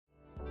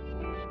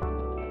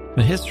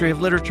The History of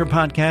Literature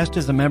podcast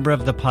is a member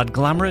of the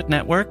Podglomerate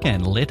Network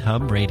and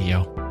LitHub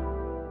Radio.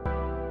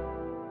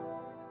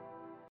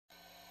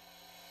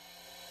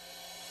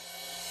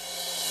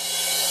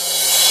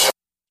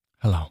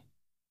 Hello.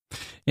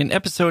 In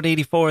episode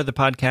 84 of the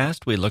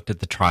podcast, we looked at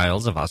the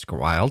trials of Oscar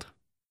Wilde.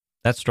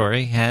 That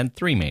story had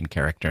 3 main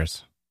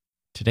characters.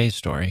 Today's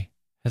story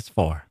has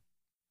 4.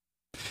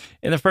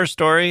 In the first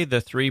story, the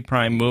 3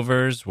 prime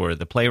movers were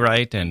the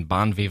playwright and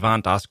bon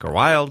vivant Oscar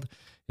Wilde,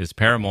 his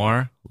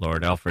paramour,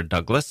 Lord Alfred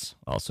Douglas,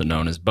 also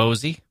known as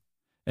Bosie,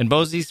 and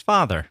Bosie's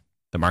father,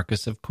 the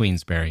Marquis of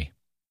Queensberry.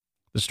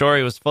 The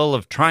story was full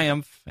of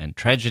triumph and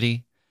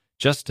tragedy.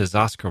 Just as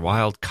Oscar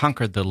Wilde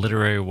conquered the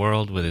literary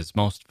world with his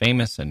most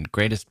famous and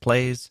greatest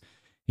plays,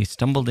 he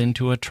stumbled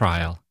into a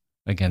trial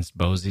against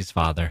Bosie's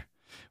father,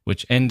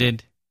 which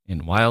ended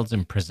in Wilde's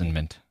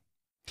imprisonment.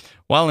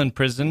 While in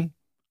prison,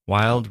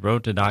 Wilde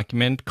wrote a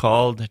document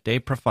called De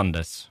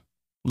Profundis,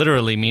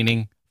 literally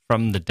meaning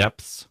from the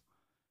depths.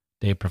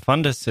 De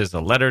Profundis is a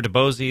letter to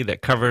Bosie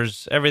that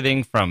covers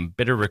everything from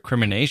bitter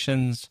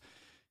recriminations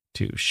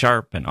to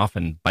sharp and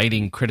often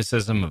biting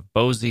criticism of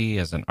Bosie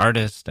as an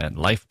artist and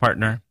life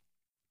partner,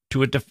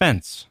 to a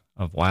defense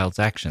of Wilde's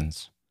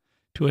actions,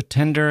 to a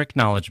tender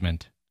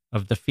acknowledgement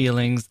of the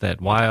feelings that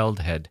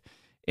Wilde had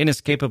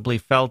inescapably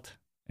felt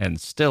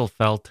and still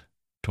felt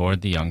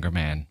toward the younger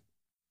man.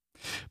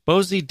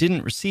 Bosie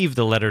didn't receive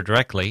the letter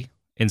directly.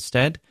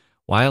 Instead,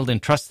 Wilde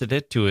entrusted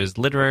it to his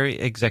literary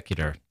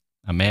executor,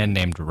 a man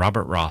named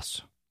Robert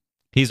Ross.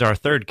 He's our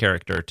third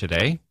character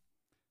today.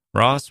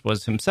 Ross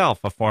was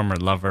himself a former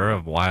lover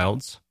of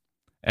Wilde's.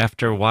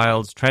 After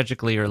Wilde's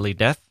tragically early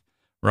death,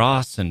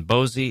 Ross and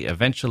Bosie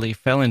eventually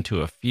fell into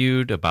a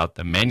feud about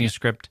the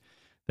manuscript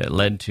that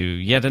led to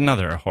yet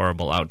another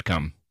horrible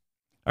outcome.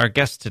 Our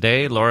guest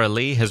today, Laura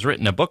Lee, has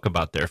written a book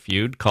about their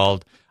feud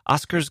called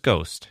Oscar's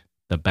Ghost,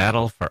 The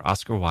Battle for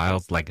Oscar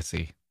Wilde's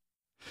Legacy.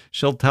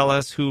 She'll tell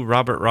us who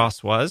Robert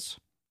Ross was,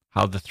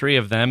 how the 3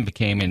 of them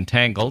became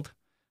entangled,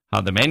 how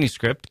the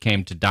manuscript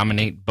came to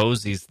dominate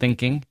Bosie's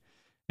thinking,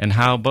 and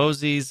how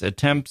Bosie's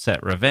attempts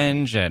at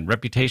revenge and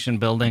reputation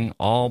building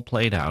all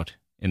played out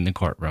in the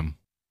courtroom.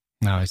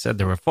 Now, I said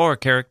there were 4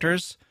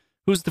 characters.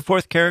 Who's the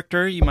 4th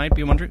character, you might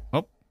be wondering?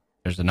 Oh,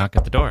 there's a knock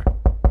at the door.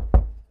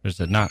 There's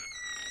a knock.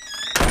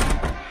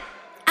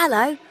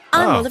 Hello,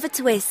 I'm Oliver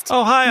Twist.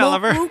 Oh, hi, More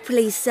Oliver. gruel,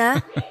 please,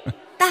 sir.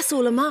 That's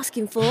all I'm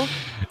asking for.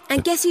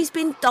 And guess who's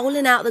been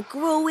doling out the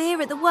gruel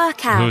here at the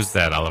workhouse? Who's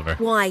that, Oliver?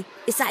 Why,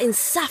 it's that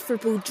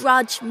insufferable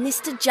drudge,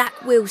 Mr.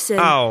 Jack Wilson.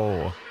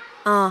 Oh.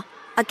 I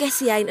guess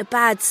he ain't a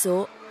bad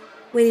sort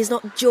when he's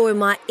not jawing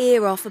my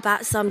ear off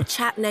about some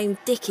chap named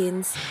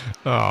Dickens.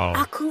 Oh,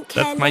 I couldn't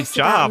care that's my less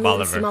job, about meeting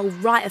Oliver. some old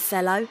writer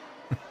fellow,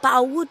 but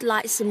I would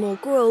like some more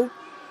gruel.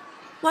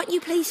 Won't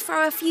you please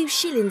throw a few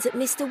shillings at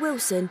Mr.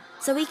 Wilson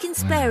so he can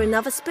spare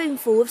another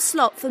spoonful of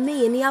slop for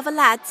me and the other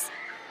lads?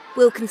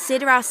 We'll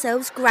consider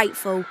ourselves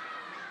grateful.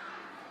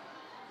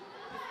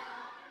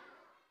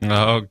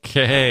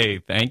 Okay,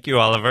 thank you,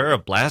 Oliver. A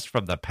blast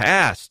from the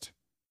past.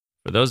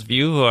 For those of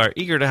you who are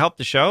eager to help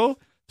the show,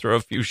 throw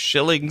a few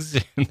shillings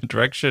in the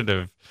direction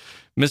of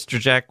Mr.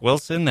 Jack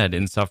Wilson, that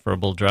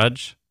insufferable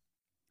drudge.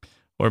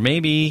 Or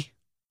maybe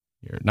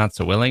you're not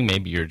so willing.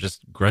 Maybe you're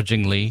just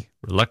grudgingly,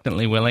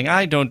 reluctantly willing.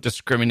 I don't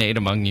discriminate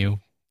among you.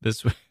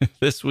 This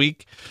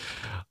week,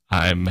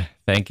 I'm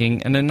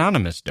thanking an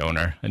anonymous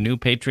donor, a new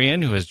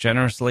Patreon who has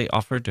generously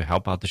offered to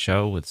help out the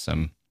show with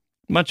some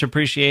much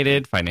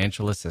appreciated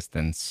financial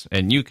assistance.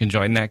 And you can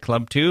join that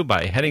club too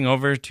by heading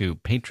over to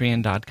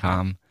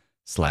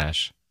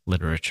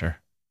patreon.com/literature.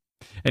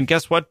 And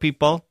guess what,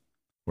 people?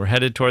 We're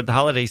headed toward the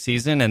holiday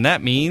season, and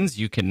that means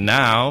you can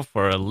now,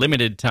 for a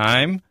limited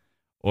time,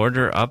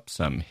 order up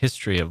some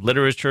History of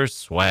Literature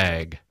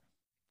swag.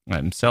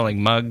 I'm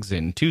selling mugs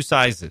in 2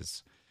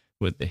 sizes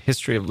with the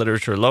History of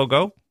Literature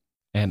logo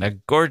and a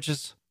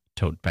gorgeous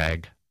tote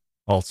bag,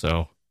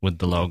 also with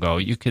the logo.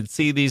 You can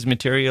see these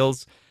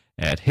materials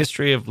at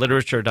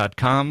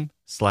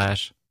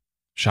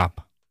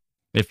historyofliterature.com/shop.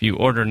 If you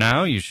order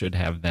now, you should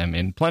have them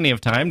in plenty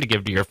of time to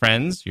give to your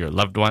friends, your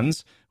loved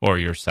ones, or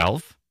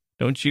yourself.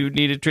 Don't you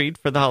need a treat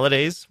for the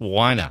holidays?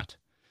 Why not?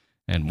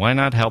 And why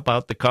not help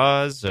out the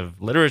cause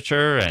of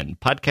literature and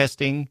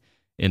podcasting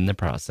in the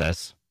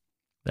process?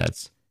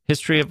 That's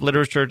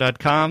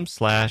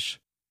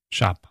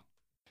historyofliterature.com/shop.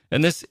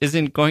 And this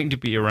isn't going to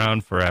be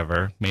around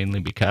forever, mainly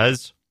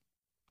because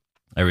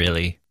I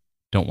really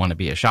don't want to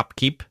be a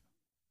shopkeep.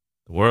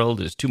 The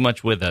world is too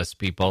much with us,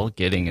 people.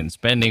 Getting and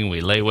spending, we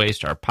lay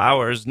waste our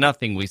powers.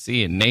 Nothing we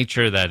see in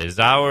nature that is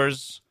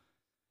ours.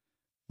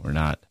 We're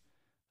not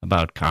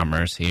about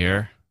commerce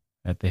here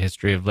at the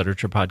History of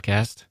Literature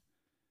podcast.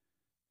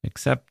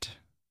 Except,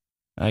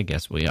 I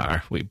guess we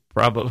are. We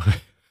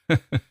probably,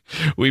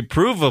 we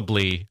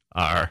provably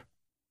are.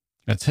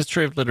 That's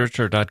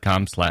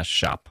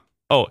historyofliterature.com/shop.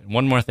 Oh, and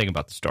one more thing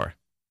about the store.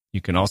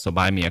 You can also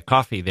buy me a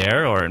coffee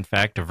there, or in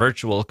fact, a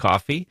virtual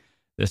coffee.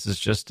 This is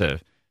just a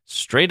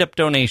straight-up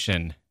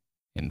donation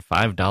in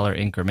 $5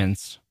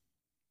 increments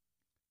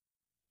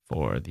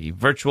For the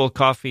virtual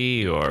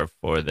coffee or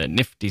for the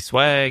nifty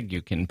swag,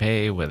 you can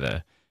pay with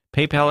a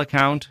PayPal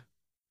account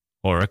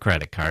or a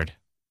credit card.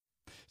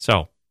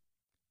 So,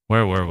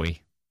 where were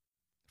we?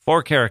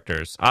 4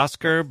 characters,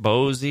 Oscar,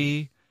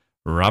 Bosie,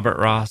 Robert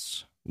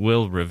Ross,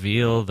 will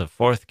reveal the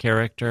 4th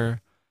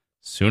character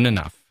soon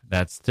enough.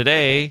 That's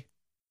today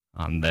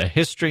on the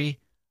History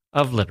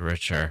of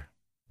Literature.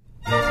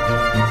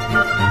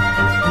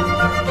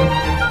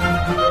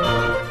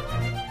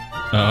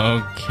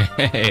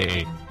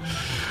 Okay.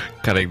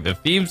 Cutting the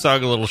theme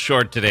song a little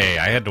short today.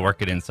 I had to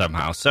work it in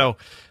somehow. So,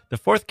 the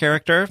 4th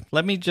character,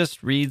 let me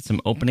just read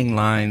some opening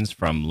lines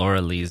from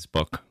Laura Lee's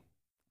book.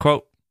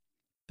 Quote,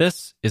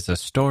 "This is a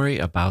story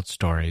about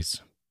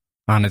stories.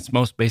 On its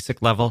most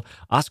basic level,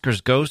 Oscar's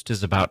Ghost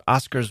is about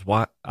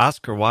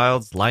Oscar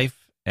Wilde's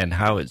life and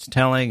how its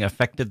telling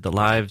affected the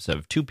lives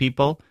of 2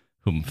 people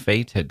whom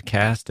fate had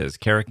cast as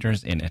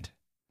characters in it.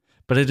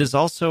 But it is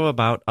also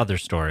about other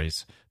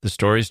stories, the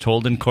stories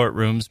told in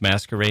courtrooms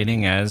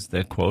masquerading as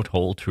the, quote,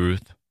 whole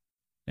truth,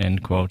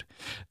 end quote.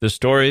 The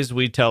stories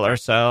we tell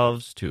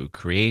ourselves to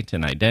create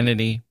an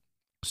identity,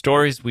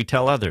 stories we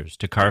tell others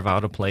to carve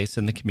out a place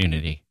in the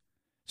community,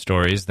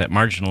 stories that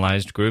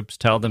marginalized groups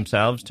tell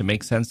themselves to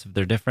make sense of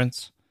their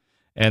difference,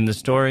 and the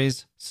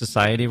stories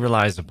society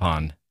relies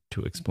upon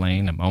to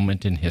explain a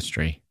moment in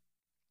history.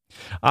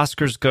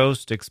 Oscar's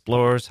Ghost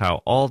explores how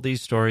all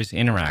these stories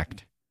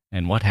interact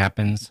and what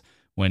happens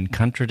when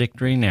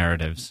contradictory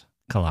narratives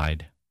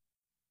collide."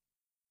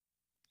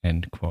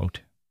 End quote.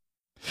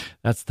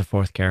 That's the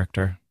 4th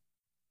character.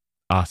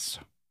 Us.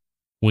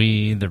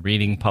 We, the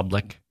reading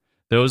public.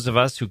 Those of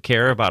us who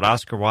care about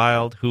Oscar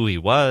Wilde, who he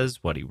was,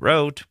 what he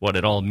wrote, what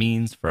it all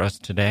means for us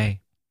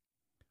today.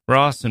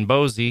 Ross and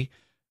Bosie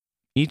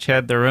each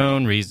had their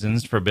own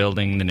reasons for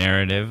building the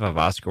narrative of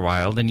Oscar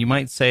Wilde, and you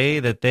might say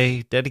that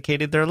they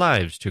dedicated their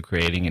lives to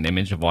creating an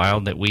image of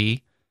Wilde that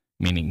we,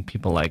 meaning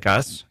people like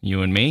us,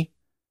 you and me,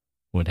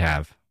 would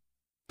have.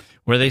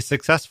 Were they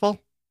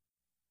successful?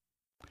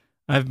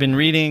 I've been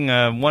reading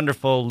a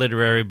wonderful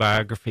literary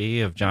biography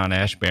of John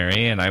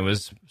Ashbery, and I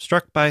was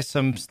struck by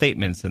some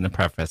statements in the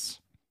preface.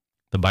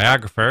 The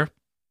biographer,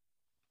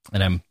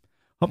 and I'm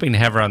hoping to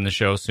have her on the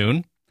show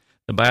soon,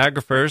 the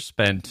biographer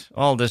spent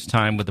all this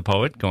time with the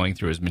poet, going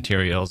through his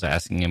materials,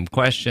 asking him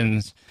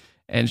questions,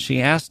 and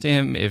she asked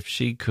him if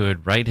she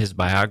could write his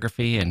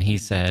biography, and he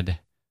said,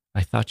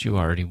 "I thought you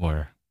already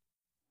were."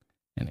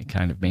 And it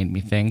kind of made me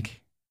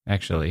think,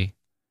 actually,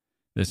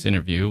 this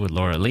interview with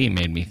Laura Lee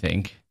made me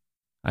think,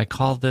 I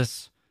call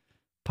this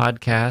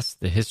podcast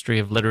The History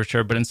of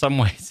Literature, but in some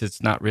ways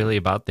it's not really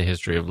about the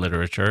history of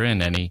literature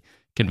in any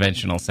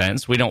conventional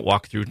sense. We don't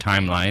walk through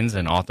timelines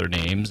and author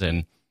names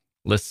and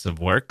lists of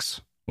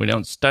works. We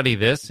don't study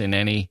this in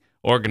any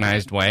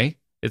organized way.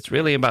 It's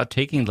really about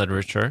taking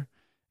literature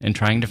and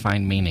trying to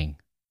find meaning,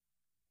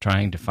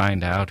 trying to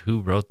find out who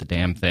wrote the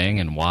damn thing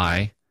and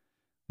why,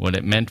 what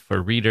it meant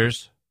for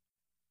readers,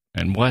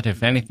 and what,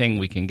 if anything,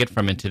 we can get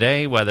from it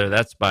today, whether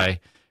that's by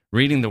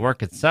reading the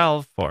work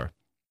itself or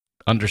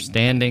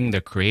understanding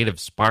the creative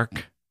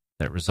spark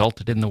that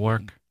resulted in the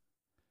work,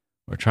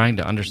 or trying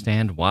to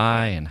understand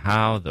why and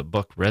how the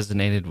book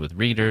resonated with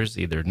readers,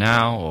 either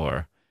now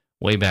or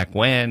way back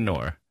when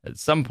or at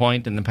some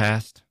point in the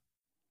past.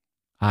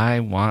 I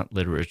want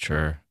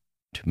literature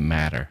to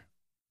matter.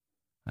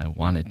 I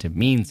want it to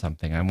mean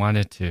something. I want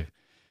it to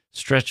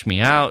stretch me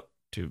out,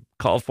 to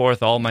call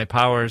forth all my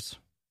powers.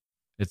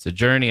 It's a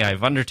journey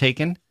I've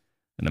undertaken,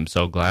 and I'm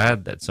so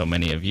glad that so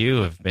many of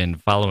you have been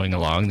following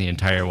along the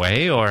entire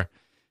way or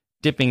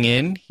dipping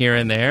in here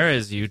and there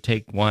as you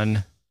take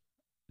one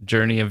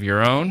journey of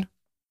your own,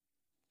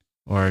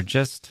 or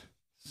just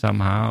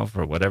somehow,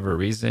 for whatever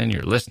reason,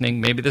 you're listening.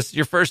 Maybe this is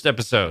your first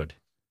episode.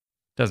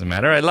 Doesn't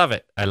matter. I love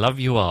it. I love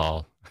you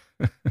all.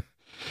 I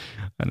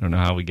don't know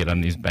how we get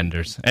on these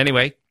benders.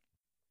 Anyway,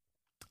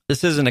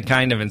 this isn't a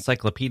kind of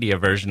encyclopedia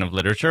version of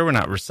literature. We're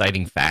not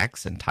reciting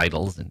facts and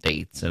titles and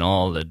dates and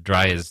all the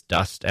dry as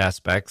dust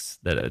aspects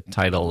that a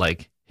title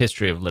like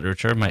History of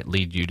Literature might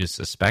lead you to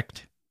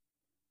suspect.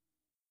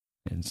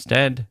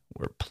 Instead,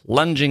 we're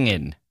plunging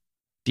in,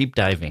 deep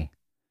diving.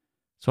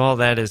 So all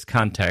that is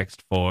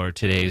context for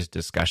today's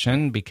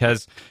discussion,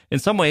 because in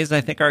some ways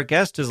I think our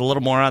guest is a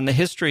little more on the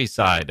history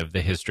side of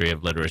the history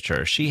of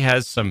literature. She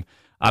has some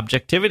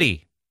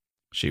objectivity.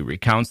 She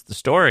recounts the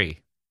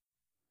story.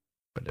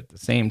 But at the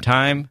same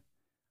time,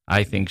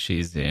 I think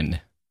she's in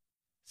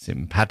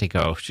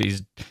simpatico.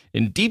 She's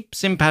in deep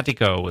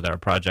simpatico with our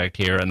project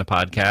here on the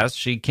podcast.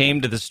 She came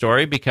to the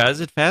story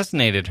because it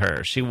fascinated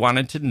her. She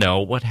wanted to know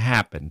what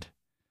happened.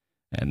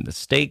 And the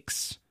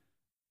stakes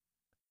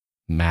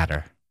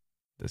matter.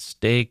 The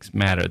stakes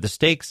matter. The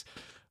stakes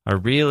are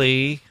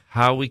really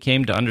how we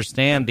came to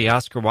understand the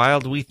Oscar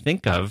Wilde we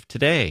think of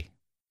today.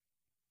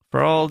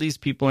 For all these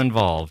people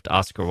involved,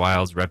 Oscar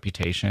Wilde's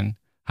reputation,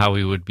 how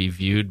he would be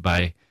viewed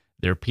by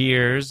their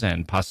peers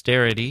and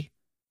posterity,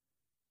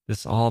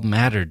 this all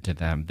mattered to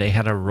them. They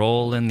had a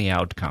role in the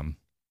outcome.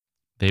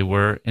 They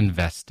were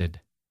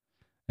invested.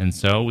 And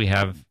so we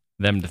have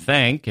them to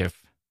thank,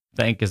 if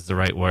thank is the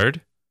right word.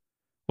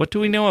 What do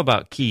we know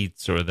about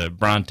Keats or the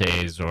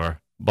Brontes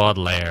or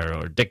Baudelaire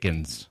or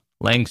Dickens,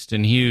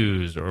 Langston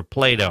Hughes or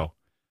Plato?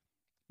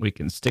 We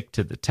can stick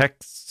to the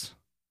texts,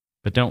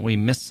 but don't we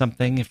miss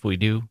something if we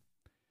do?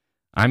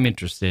 I'm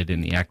interested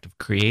in the act of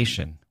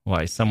creation,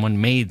 why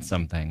someone made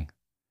something.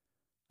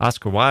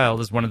 Oscar Wilde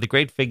is one of the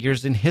great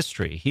figures in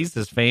history. He's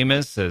as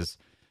famous as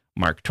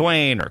Mark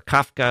Twain or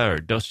Kafka or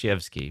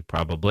Dostoevsky,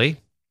 probably.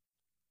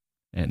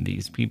 And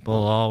these people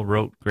all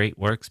wrote great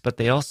works, but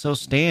they also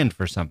stand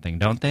for something,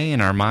 don't they?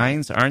 In our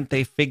minds, aren't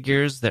they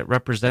figures that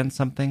represent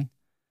something?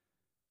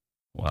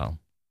 Well,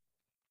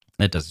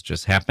 it doesn't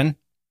just happen.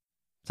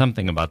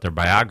 Something about their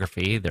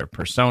biography, their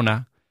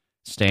persona,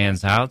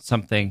 stands out.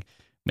 Something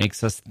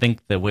makes us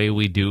think the way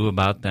we do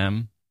about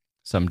them.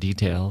 Some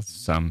details,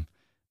 some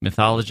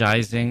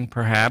mythologizing,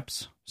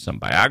 perhaps, some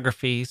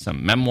biography,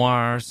 some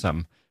memoir,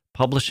 some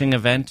publishing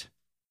event,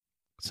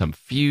 some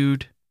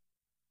feud,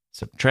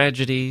 some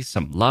tragedy,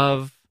 some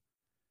love,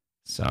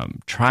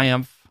 some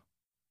triumph.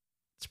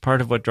 It's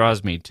part of what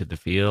draws me to the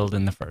field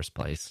in the first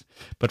place.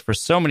 But for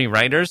so many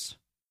writers,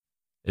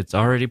 it's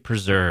already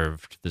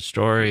preserved. The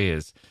story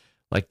is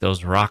like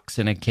those rocks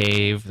in a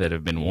cave that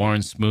have been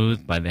worn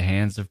smooth by the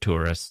hands of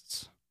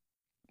tourists.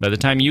 By the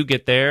time you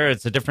get there,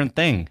 it's a different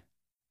thing.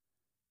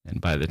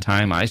 And by the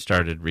time I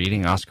started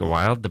reading Oscar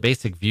Wilde, the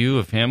basic view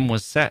of him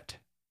was set.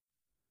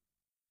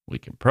 We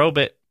can probe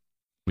it.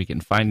 We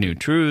can find new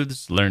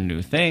truths, learn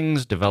new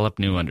things, develop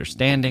new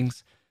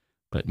understandings.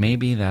 But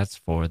maybe that's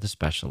for the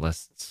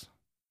specialists.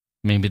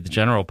 Maybe the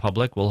general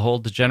public will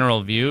hold the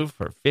general view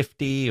for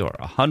 50 or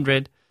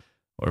 100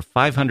 or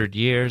 500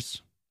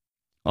 years.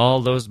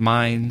 All those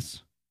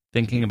minds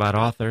thinking about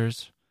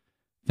authors,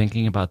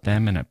 thinking about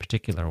them in a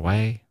particular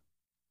way.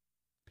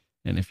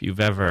 And if you've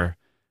ever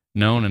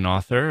known an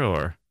author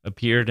or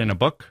appeared in a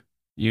book,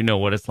 you know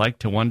what it's like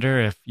to wonder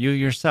if you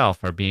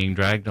yourself are being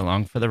dragged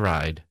along for the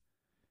ride.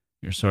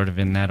 You're sort of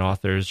in that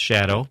author's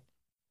shadow.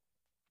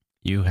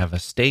 You have a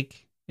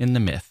stake in the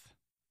myth.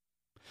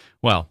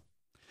 Well,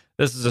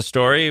 this is a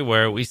story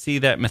where we see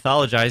that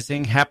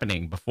mythologizing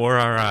happening before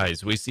our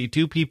eyes. We see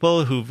two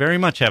people who very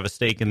much have a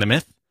stake in the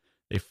myth.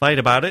 They fight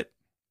about it,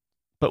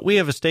 but we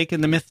have a stake in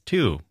the myth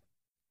too.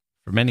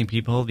 For many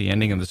people, the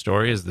ending of the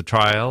story is the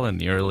trial and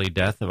the early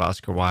death of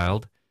Oscar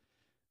Wilde,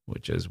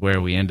 which is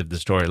where we ended the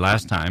story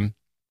last time.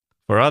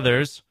 For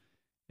others,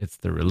 it's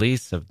the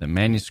release of the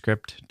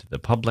manuscript to the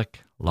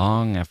public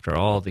long after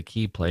all the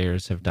key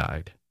players have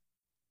died.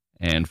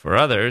 And for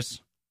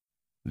others,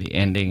 the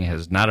ending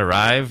has not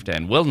arrived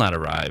and will not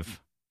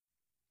arrive.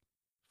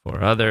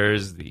 For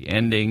others, the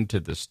ending to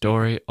the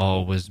story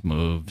always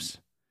moves.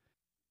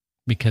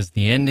 Because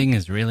the ending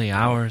is really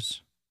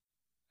ours,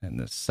 and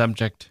the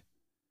subject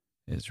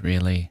is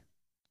really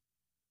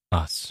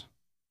us.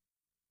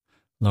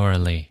 Laura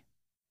Lee,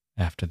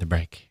 after the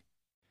break.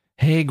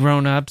 Hey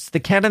grown-ups, the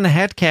Cat in the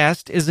Hat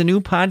Cast is a new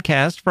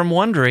podcast from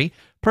Wondery,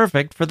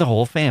 perfect for the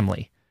whole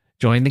family.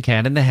 Join the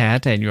Cat in the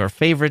Hat and your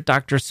favorite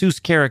Dr.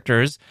 Seuss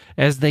characters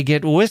as they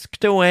get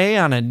whisked away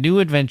on a new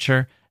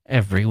adventure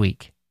every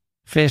week.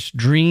 Fish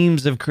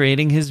dreams of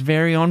creating his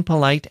very own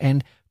polite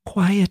and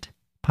quiet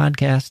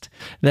podcast.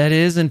 That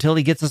is, until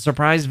he gets a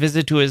surprise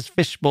visit to his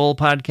Fishbowl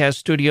podcast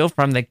studio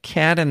from the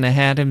Cat in the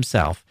Hat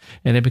himself,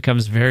 and it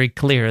becomes very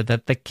clear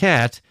that the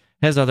cat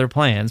has other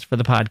plans for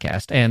the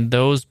podcast, and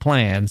those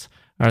plans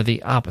are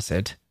the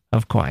opposite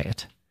of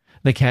quiet.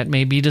 The cat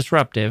may be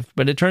disruptive,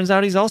 but it turns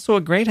out he's also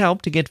a great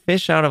help to get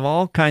Fish out of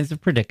all kinds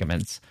of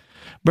predicaments.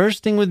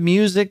 Bursting with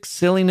music,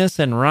 silliness,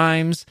 and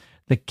rhymes,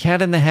 the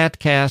Cat in the Hat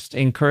Cast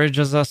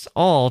encourages us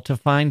all to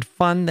find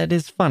fun that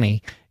is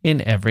funny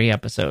in every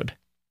episode.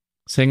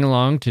 Sing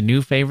along to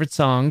new favorite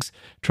songs,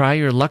 try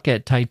your luck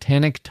at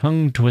Titanic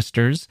tongue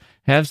twisters,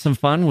 have some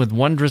fun with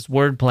wondrous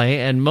wordplay,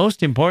 and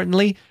most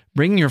importantly,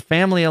 bring your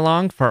family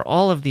along for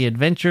all of the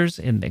adventures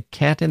in the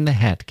Cat in the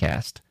Hat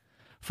Cast.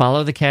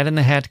 Follow the Cat in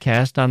the Hat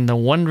Cast on the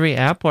Wondery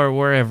app or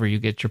wherever you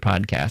get your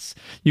podcasts.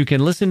 You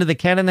can listen to the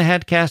Cat in the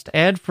Hat Cast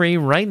ad-free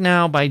right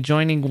now by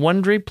joining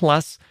Wondery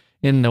Plus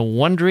in the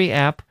Wondery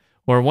app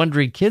or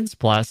Wondery Kids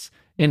Plus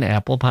in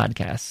Apple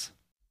Podcasts.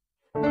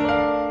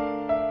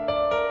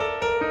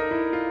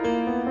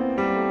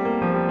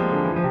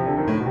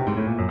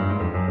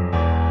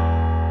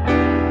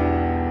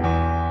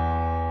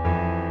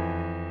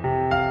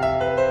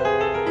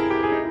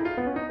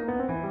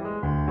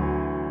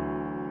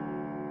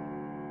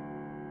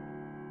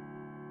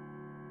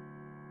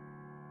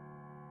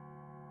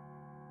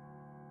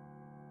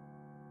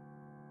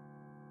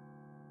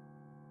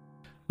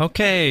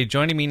 Okay,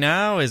 joining me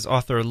now is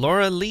author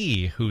Laura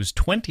Lee, whose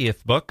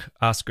 20th book,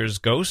 Oscar's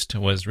Ghost,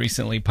 was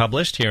recently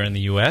published here in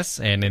the U.S.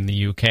 and in the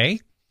U.K.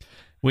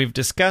 We've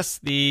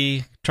discussed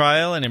the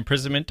trial and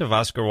imprisonment of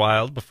Oscar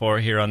Wilde before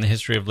here on the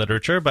History of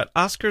Literature, but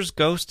Oscar's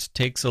Ghost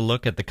takes a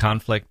look at the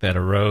conflict that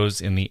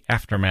arose in the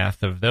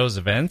aftermath of those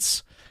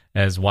events,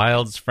 as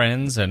Wilde's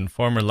friends and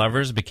former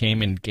lovers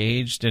became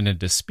engaged in a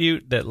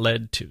dispute that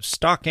led to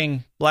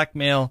stalking,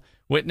 blackmail,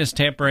 witness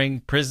tampering,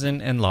 prison,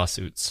 and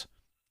lawsuits.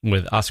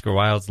 with Oscar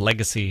Wilde's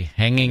legacy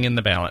hanging in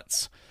the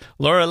balance.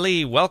 Laura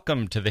Lee,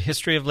 welcome to the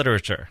History of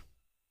Literature.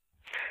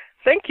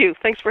 Thank you.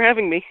 Thanks for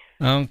having me.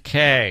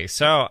 Okay,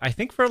 so I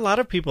think for a lot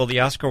of people, the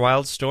Oscar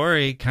Wilde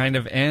story kind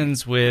of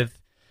ends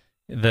with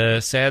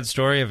the sad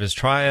story of his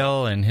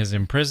trial and his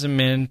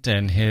imprisonment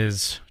and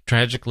his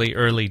tragically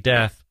early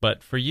death.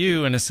 But for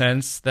you, in a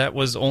sense, that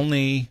was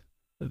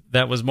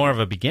more of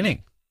a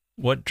beginning.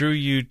 What drew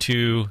you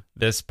to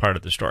this part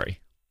of the story?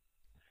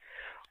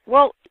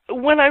 Well,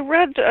 when I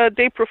read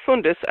De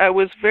Profundis, I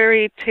was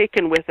very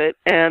taken with it,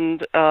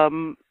 and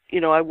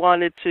I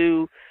wanted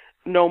to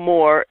know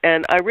more.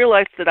 And I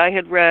realized that I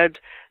had read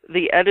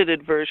the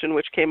edited version,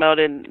 which came out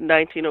in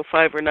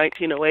 1905 or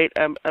 1908.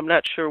 I'm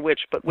not sure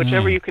which, but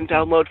whichever you can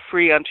download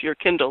free onto your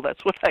Kindle,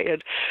 that's what I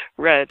had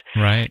read.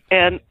 Right.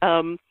 And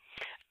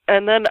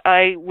then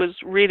I was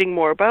reading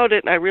more about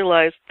it, and I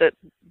realized that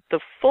the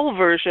full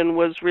version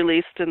was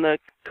released in the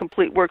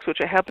complete works,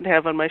 which I happen to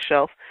have on my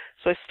shelf.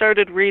 So I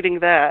started reading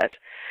that,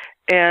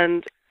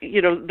 and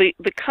the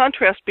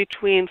contrast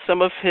between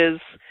some of his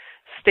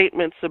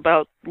statements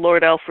about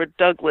Lord Alfred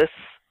Douglas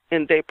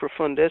in De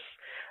Profundis,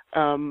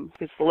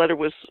 because the letter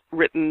was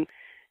written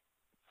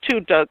to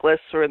Douglas,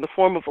 or in the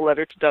form of a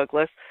letter to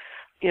Douglas.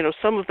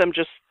 Some of them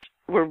just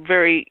were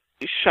very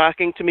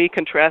shocking to me,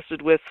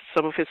 contrasted with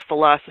some of his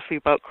philosophy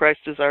about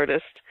Christ as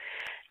artist.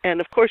 And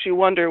of course you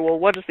wonder, well,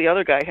 what does the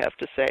other guy have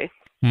to say?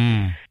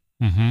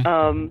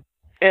 Mm-hmm.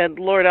 And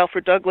Lord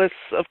Alfred Douglas,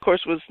 of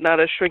course, was not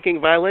a shrinking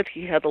violet.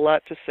 He had a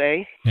lot to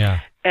say. Yeah.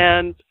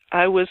 And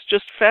I was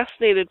just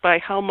fascinated by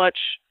how much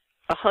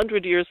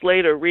 100 years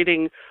later,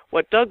 reading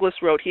what Douglas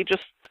wrote, he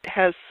just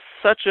has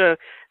such a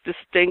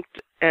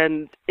distinct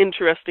and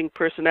interesting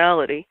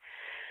personality.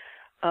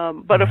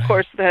 But of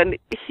course, then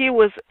he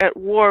was at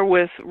war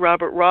with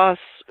Robert Ross,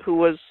 who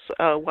was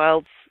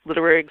Wilde's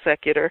literary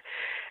executor.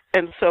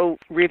 And so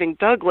reading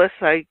Douglas,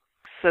 I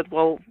said,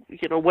 well,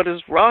 what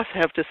does Ross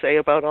have to say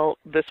about all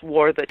this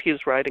war that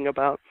he's writing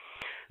about?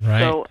 Right.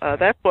 So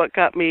that's what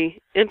got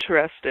me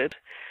interested.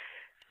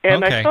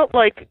 And Okay. I felt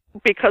like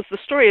because the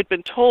story had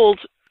been told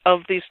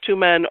of these two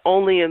men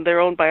only in their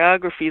own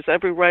biographies,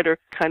 every writer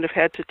kind of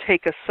had to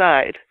take a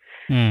side.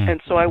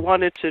 And so I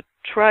wanted to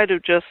try to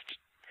just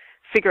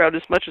figure out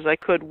as much as I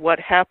could what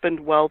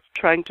happened while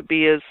trying to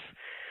be as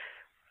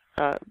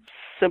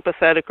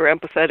sympathetic or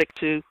empathetic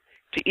to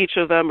each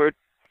of them, or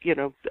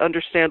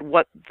understand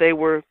what they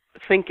were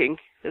thinking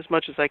as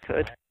much as I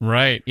could.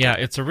 Right. Yeah,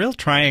 it's a real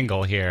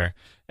triangle here,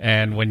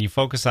 and when you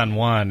focus on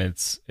one,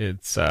 it's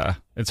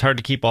hard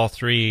to keep all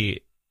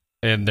three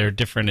and their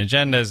different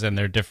agendas and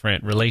their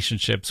different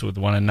relationships with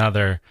one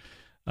another.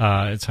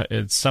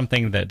 It's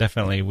something that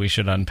definitely we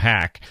should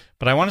unpack.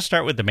 But I want to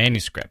start with the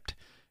manuscript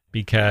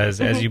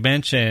because, as you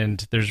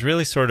mentioned, there's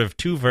really sort of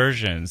two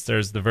versions.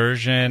 There's the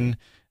version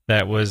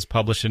that was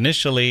published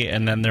initially,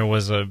 and then there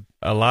was a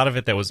lot of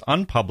it that was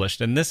unpublished.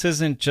 And this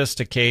isn't just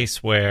a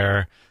case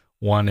where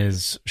one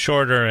is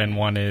shorter and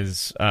one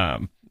is,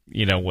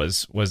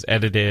 was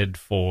edited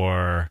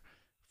for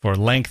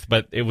length,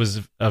 but it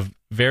was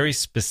very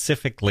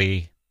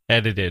specifically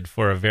edited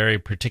for a very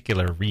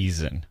particular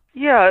reason.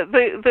 Yeah,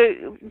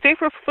 the De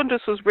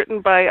Profundis was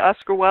written by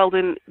Oscar Wilde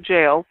in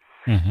jail,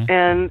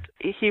 and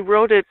he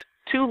wrote it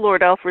to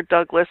Lord Alfred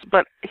Douglas,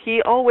 but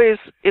he always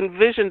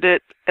envisioned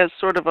it as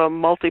sort of a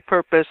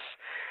multi-purpose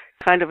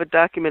kind of a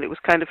document. It was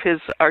kind of his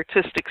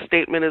artistic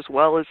statement as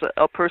well as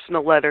a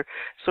personal letter.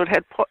 So it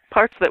had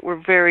parts that were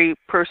very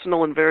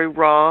personal and very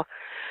raw,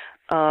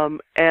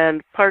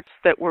 and parts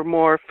that were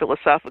more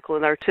philosophical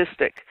and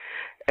artistic.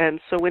 And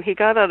so when he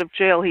got out of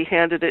jail, he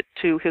handed it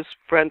to his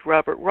friend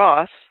Robert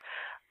Ross,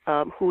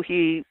 who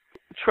he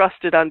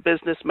trusted on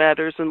business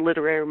matters and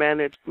literary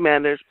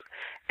matters,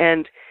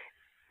 and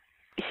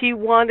he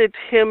wanted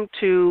him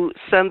to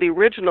send the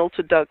original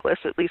to Douglas.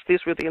 At least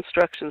these were the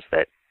instructions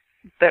that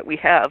we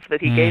have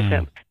that he gave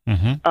him,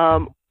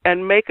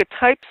 and make a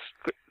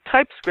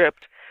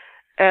typescript.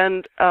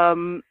 And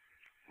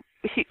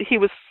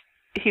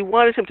he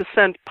wanted him to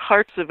send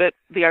parts of it,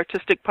 the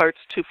artistic parts,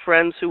 to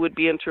friends who would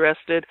be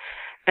interested.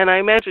 And I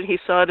imagine he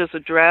saw it as a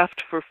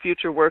draft for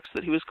future works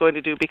that he was going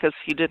to do because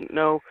he didn't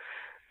know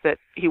that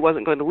he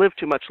wasn't going to live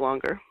too much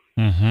longer.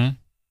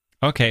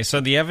 Okay, so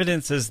the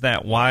evidence is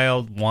that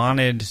Wilde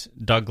wanted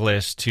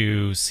Douglas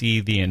to see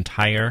the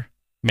entire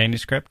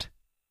manuscript?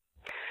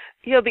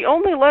 Yeah, the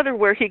only letter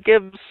where he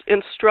gives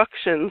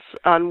instructions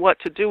on what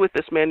to do with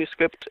this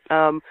manuscript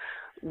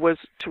was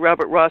to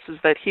Robert Ross, is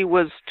that he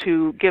was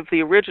to give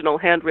the original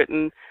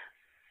handwritten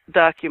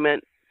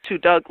document to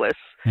Douglas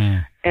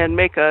and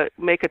make a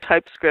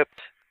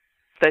typescript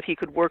that he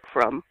could work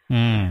from.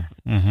 And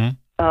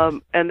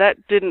that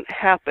didn't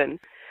happen.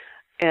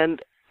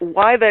 And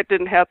why that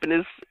didn't happen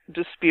is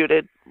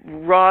disputed.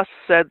 Ross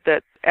said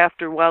that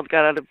after Wilde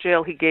got out of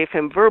jail, he gave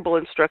him verbal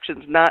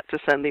instructions not to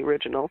send the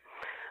original.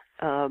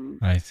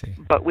 I see.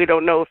 But we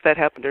don't know if that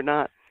happened or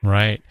not.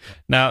 Right.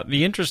 Now,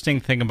 the interesting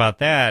thing about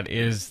that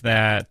is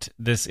that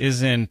this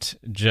isn't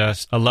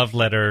just a love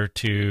letter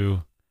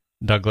to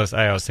Douglas,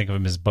 I always think of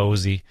him as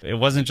Bosie. It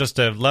wasn't just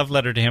a love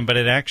letter to him, but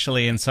it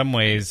actually, in some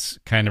ways,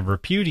 kind of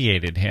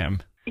repudiated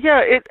him.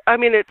 Yeah, it's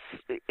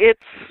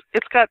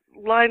got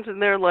lines in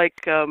there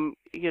like,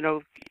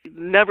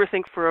 never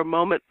think for a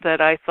moment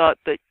that I thought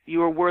that you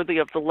were worthy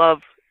of the love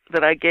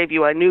that I gave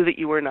you. I knew that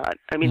you were not.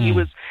 I mean,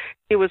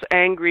 he was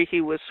angry,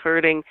 he was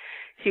hurting,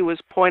 he was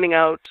pointing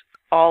out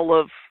all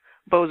of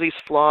Bosie's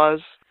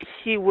flaws.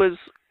 He was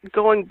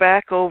going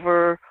back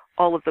over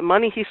all of the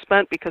money he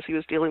spent because he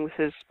was dealing with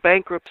his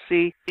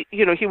bankruptcy.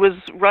 He was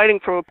writing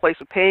from a place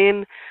of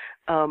pain,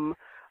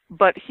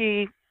 but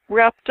he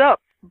wrapped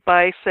up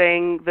by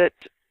saying that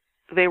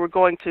they were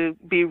going to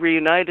be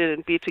reunited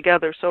and be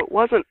together. So it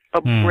wasn't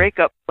a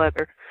breakup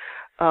letter,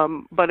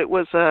 but it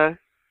was a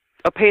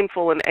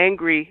painful and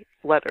angry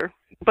letter.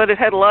 But it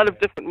had a lot of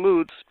different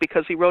moods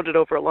because he wrote it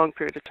over a long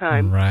period of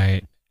time.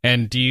 Right.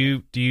 And do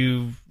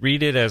you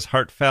read it as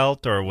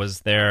heartfelt, or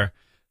was there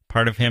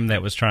part of him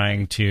that was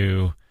trying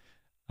to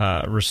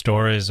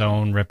restore his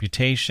own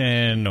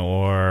reputation,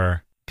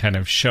 or kind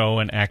of show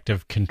an act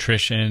of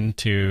contrition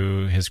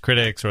to his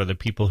critics or the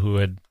people who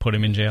had put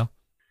him in jail?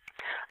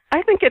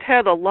 I think it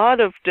had a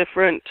lot of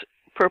different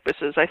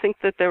purposes. I think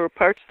that there were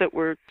parts that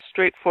were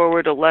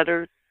straightforward, a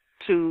letter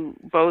to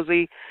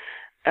Bosie.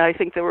 I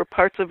think there were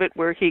parts of it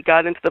where he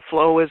got into the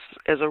flow as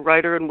a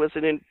writer and was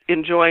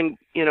enjoying,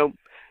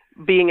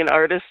 being an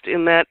artist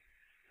in that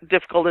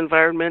difficult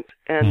environment,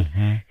 and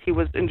he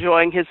was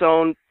enjoying his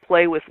own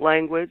play with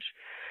language.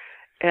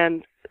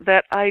 And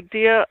that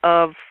idea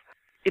of,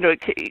 in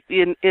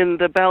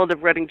the Ballad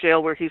of Reading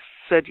Gaol, where he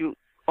said, "You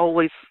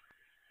always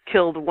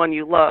kill the one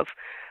you love,"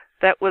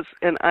 that was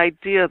an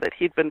idea that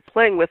he'd been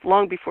playing with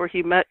long before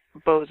he met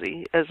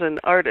Bosie as an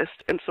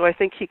artist. And so I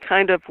think he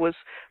kind of was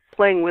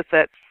playing with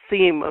that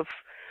theme of,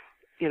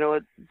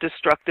 a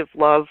destructive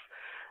love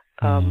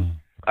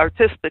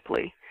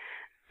artistically.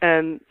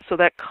 And so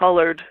that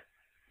colored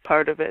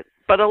part of it.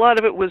 But a lot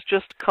of it was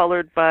just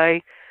colored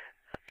by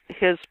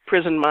his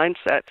prison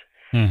mindset.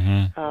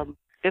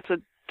 It's a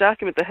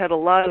document that had a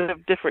lot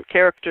of different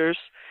characters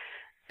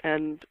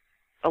and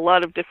a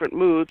lot of different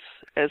moods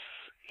as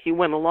he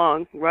went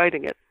along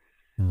writing it.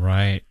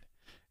 Right.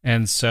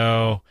 And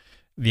so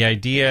the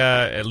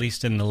idea, at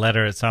least in the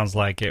letter, it sounds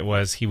like it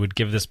was he would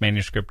give this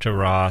manuscript to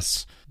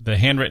Ross. The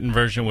handwritten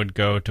version would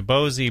go to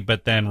Bosie,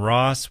 but then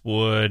Ross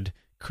would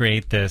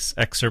create this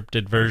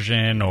excerpted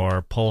version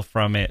or pull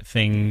from it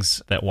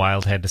things that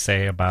Wilde had to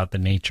say about the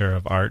nature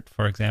of art,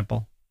 for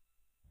example?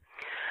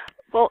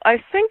 Well,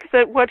 I think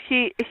that what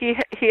he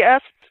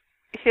asked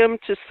him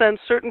to send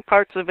certain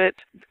parts of it,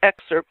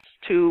 excerpts,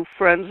 to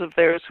friends of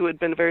theirs who had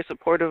been very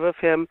supportive of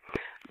him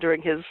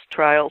during his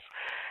trials.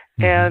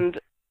 And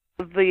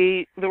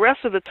the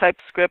rest of the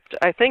typescript,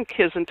 I think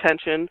his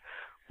intention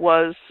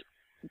was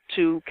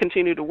to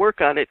continue to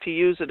work on it, to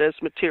use it as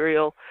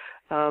material,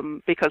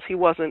 because he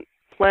wasn't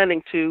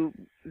planning to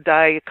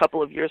die a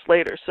couple of years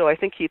later. So I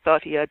think he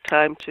thought he had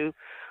time to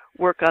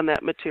work on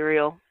that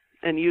material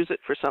and use it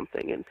for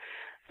something. And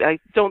I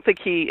don't think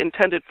he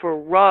intended for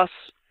Ross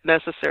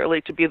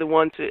necessarily to be the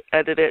one to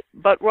edit it,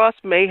 but Ross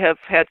may have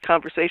had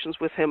conversations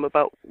with him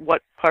about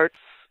what parts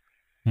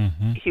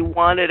he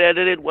wanted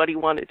edited, what he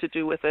wanted to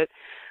do with it.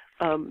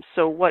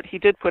 So what he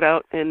did put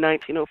out in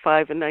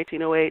 1905 and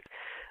 1908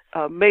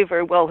 may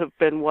very well have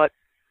been what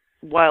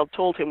Wilde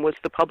told him was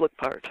the public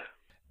part.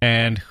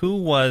 And who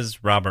was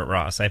Robert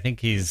Ross? I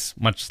think he's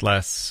much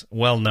less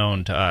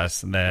well-known to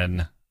us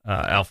than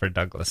Alfred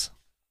Douglas.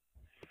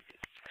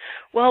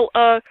 Well,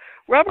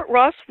 Robert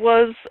Ross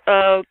was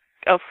a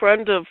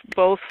friend of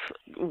both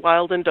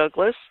Wilde and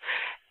Douglas,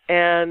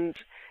 and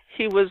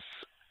he was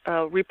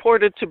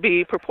purported to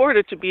be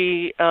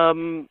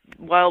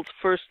Wilde's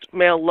first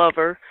male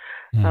lover.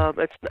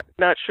 It's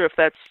not sure if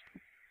that's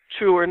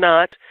true or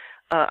not.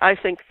 I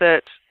think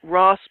that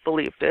Ross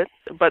believed it,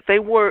 but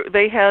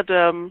they had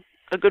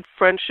a good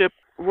friendship.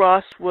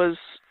 Ross was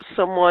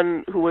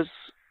someone who was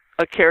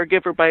a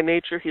caregiver by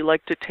nature. He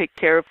liked to take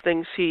care of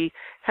things. He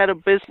had a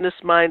business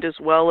mind as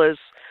well as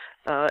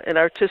an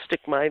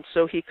artistic mind,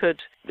 so he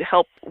could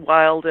help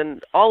Wilde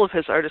and all of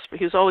his artists, but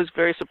he was always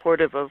very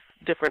supportive of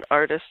different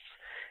artists,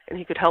 and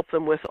he could help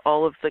them with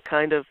all of the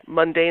kind of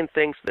mundane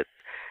things that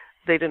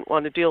they didn't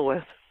want to deal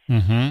with.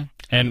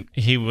 And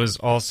he was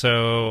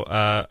also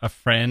a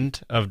friend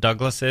of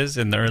Douglas's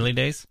in the early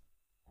days?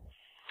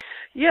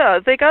 Yeah,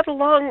 they got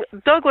along.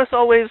 Douglas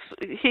always,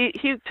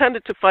 he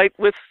tended to fight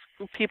with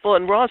people,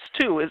 and Ross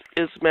too, as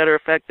a matter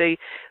of fact. They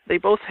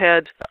both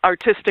had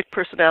artistic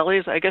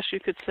personalities, I guess you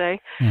could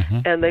say,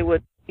 and they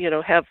would,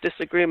 have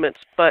disagreements.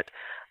 But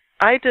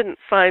I didn't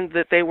find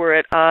that they were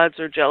at odds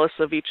or jealous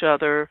of each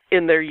other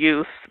in their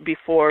youth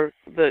before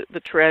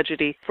the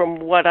tragedy. From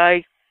what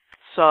I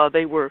saw,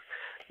 they were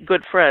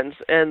good friends,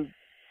 and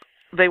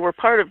they were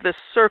part of this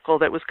circle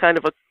that was kind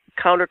of a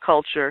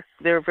counterculture.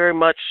 They were very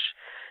much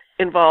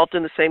involved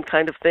in the same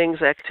kind of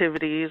things,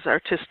 activities,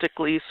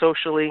 artistically,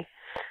 socially.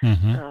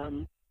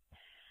 And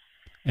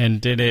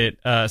did it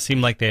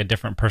seem like they had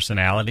different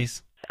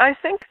personalities? I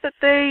think that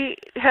they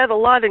had a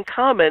lot in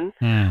common.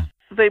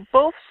 They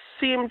both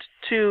seemed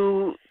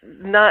to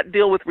not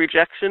deal with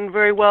rejection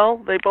very well.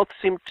 They both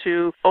seemed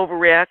to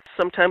overreact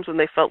sometimes when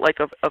they felt like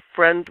a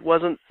friend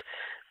wasn't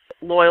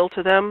loyal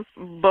to them.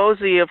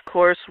 Bosie, of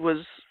course,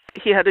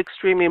 he had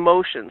extreme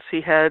emotions. He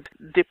had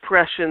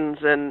depressions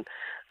and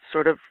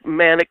sort of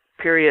manic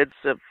periods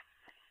of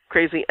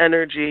crazy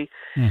energy,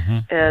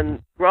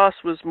 and Ross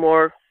was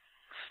more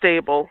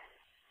stable.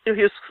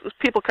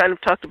 People kind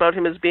of talked about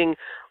him as being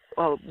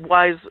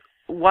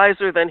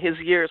wiser than his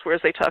years,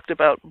 whereas they talked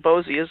about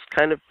Bosie as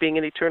kind of being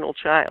an eternal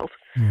child.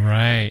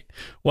 Right.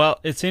 Well,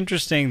 it's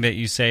interesting that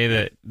you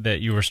say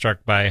that you were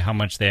struck by how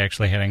much they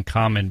actually had in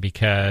common,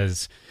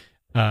 because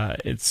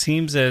it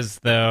seems as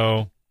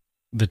though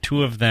the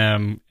two of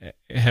them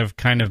have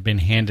kind of been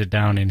handed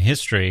down in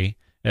history,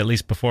 at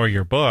least before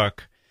your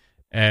book,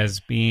 as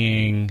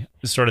being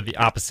sort of the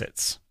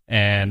opposites.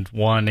 And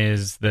one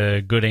is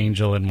the good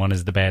angel and one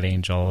is the bad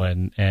angel.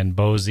 And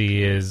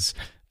Bosie is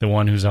the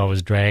one who's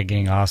always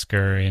dragging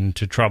Oscar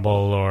into trouble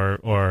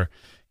or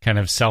kind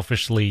of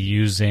selfishly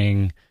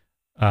using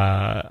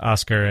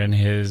Oscar and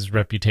his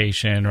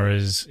reputation or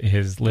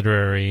his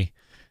literary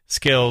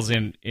skills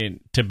in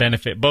to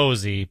benefit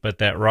Bosie, but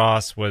that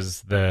Ross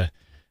was the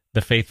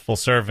faithful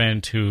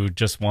servant who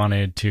just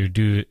wanted to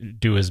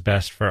do his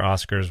best for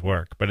Oscar's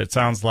work. But it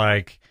sounds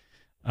like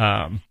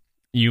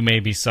you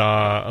maybe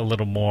saw a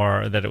little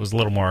more, that it was a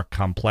little more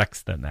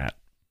complex than that.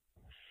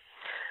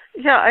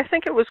 Yeah, I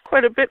think it was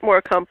quite a bit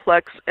more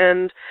complex,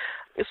 and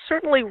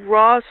certainly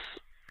Ross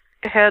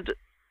had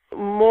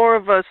more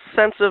of a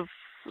sense of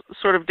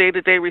sort of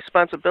day-to-day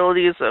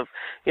responsibilities of,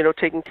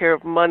 taking care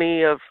of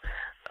money, of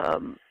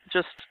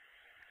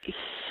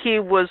he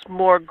was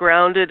more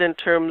grounded in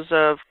terms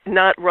of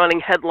not running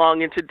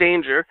headlong into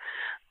danger.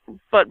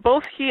 But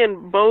both he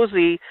and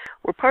Bosie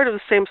were part of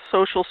the same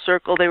social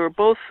circle. They were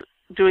both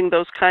doing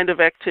those kind of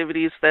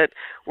activities that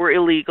were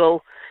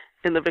illegal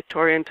in the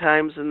Victorian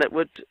times and that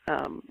would,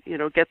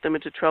 get them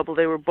into trouble.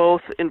 They were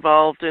both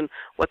involved in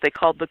what they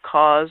called the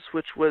cause,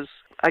 which was,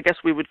 I guess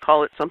we would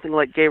call it something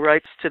like gay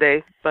rights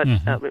today, but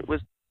it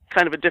was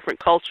kind of a different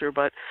culture.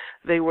 But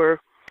they were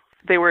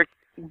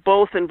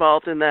both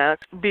involved in that.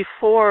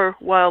 Before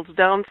Wilde's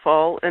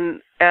downfall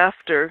and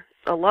after,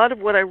 a lot of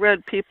what I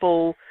read,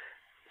 people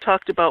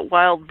talked about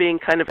Wilde being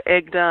kind of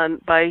egged on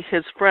by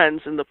his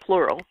friends in the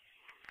plural.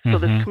 So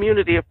this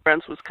community of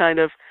friends was kind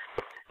of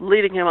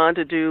leading him on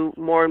to do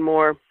more and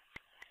more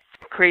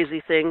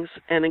crazy things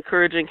and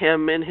encouraging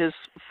him in his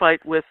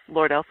fight with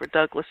Lord Alfred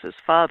Douglas, his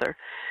father.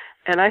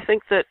 And I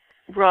think that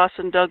Ross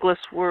and Douglas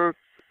were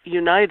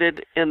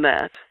united in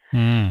that,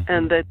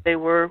 and that they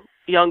were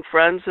young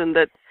friends, and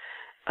that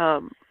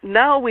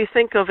now we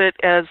think of it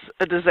as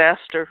a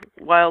disaster,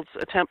 Wilde's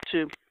attempt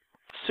to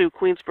sue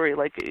Queensberry.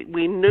 Like,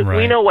 we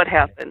know what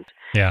happened.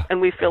 Yeah.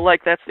 And we feel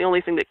like that's the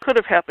only thing that could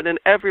have happened, and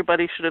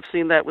everybody should have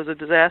seen that was a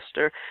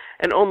disaster,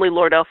 and only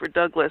Lord Alfred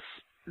Douglas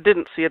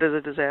didn't see it as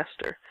a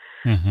disaster.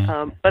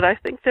 But I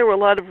think there were a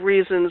lot of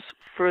reasons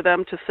for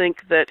them to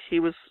think that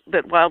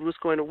Wilde was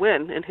going to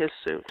win in his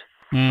suit.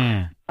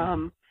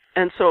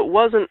 And so it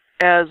wasn't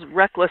as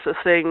reckless a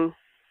thing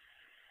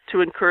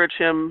to encourage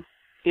him,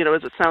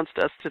 as it sounds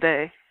to us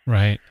today.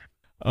 Right.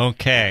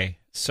 Okay.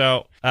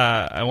 So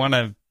I want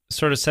to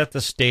sort of set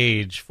the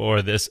stage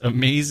for this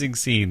amazing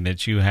scene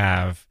that you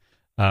have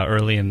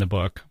early in the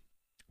book,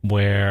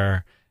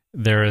 where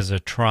there is a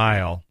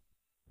trial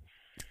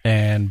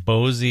and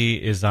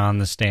Bosie is on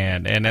the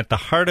stand. And at the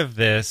heart of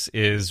this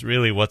is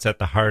really what's at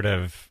the heart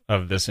of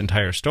this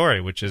entire story,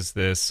 which is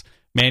this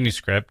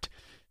manuscript.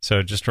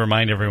 So just to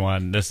remind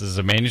everyone, this is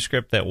a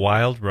manuscript that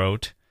Wilde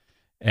wrote,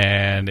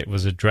 and it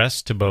was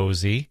addressed to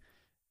Bosie.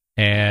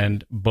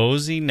 And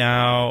Bosie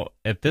now,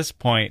 at this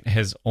point,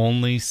 has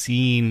only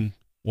seen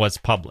what's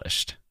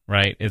published,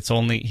 right? He's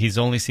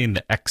only seen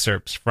the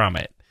excerpts from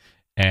it.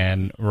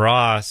 And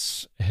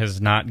Ross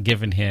has not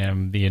given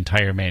him the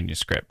entire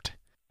manuscript.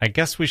 I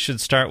guess we should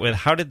start with,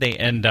 how did they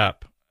end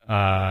up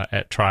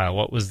at trial?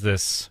 What was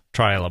this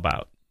trial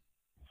about?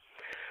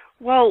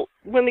 Well,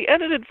 when the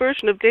edited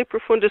version of De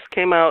Profundis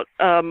came out,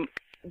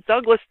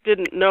 Douglas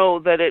didn't know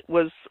that it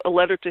was a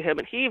letter to him,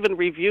 and he even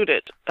reviewed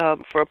it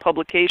for a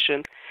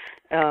publication.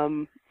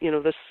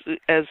 This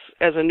as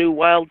a new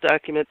Wilde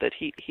document, that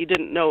he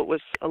didn't know it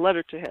was a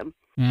letter to him.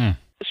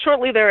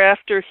 Shortly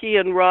thereafter, he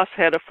and Ross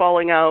had a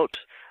falling out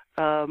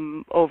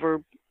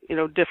over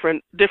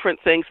different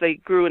things. They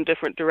grew in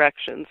different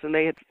directions, and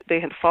they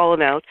had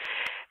fallen out.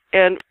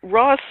 And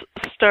Ross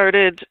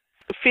started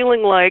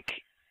feeling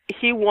like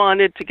he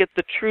wanted to get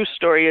the true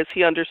story as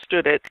he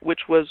understood it,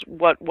 which was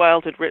what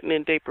Wilde had written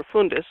in De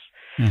Profundis,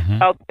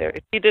 out there.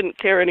 He didn't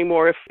care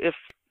anymore if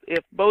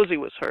Bosie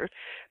was hurt,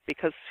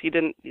 because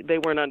they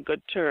weren't on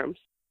good terms.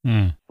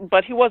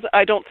 But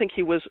I don't think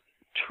he was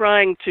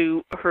trying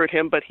to hurt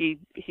him, but he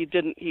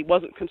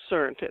wasn't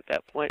concerned at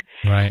that point.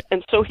 Right.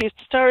 And so he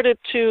started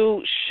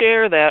to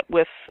share that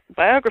with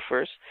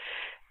biographers.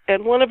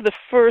 And one of the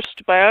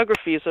first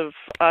biographies of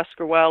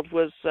Oscar Wilde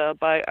was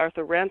by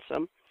Arthur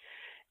Ransome.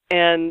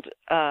 And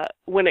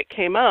when it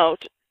came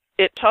out,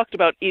 it talked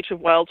about each of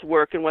Wilde's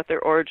work and what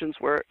their origins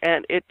were,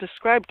 and it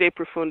described De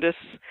Profundis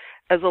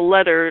as a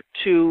letter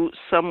to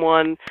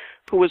someone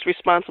who was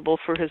responsible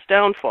for his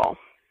downfall.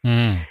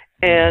 Mm.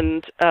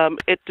 And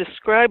it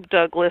described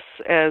Douglas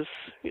as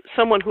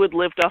someone who had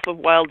lived off of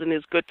Wilde in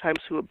his good times,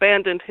 who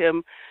abandoned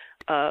him,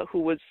 who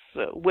was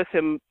with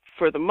him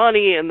for the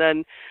money, and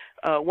then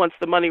once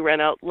the money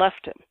ran out,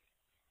 left him.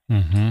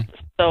 Mm-hmm.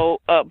 So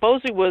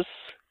Bosie was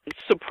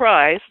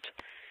surprised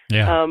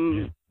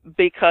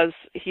because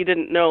he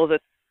didn't know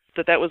that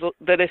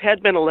it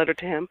had been a letter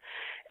to him,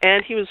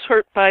 and he was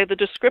hurt by the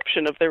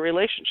description of their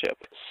relationship.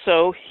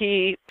 So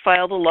he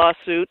filed a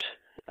lawsuit,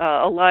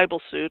 a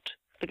libel suit,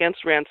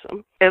 against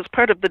Ransom. As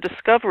part of the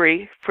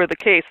discovery for the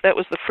case, that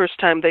was the first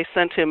time they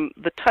sent him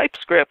the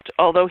typescript,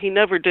 although he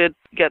never did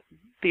get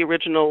the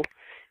original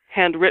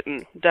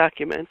handwritten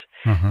document.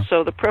 Mm-hmm.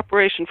 So the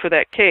preparation for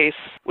that case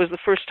was the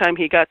first time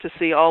he got to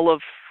see all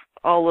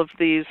of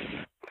these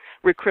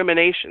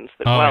recriminations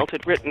that Wilde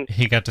had written.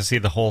 He got to see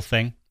the whole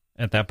thing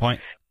at that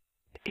point?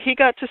 He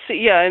got to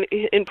see, and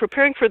in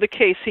preparing for the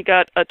case, he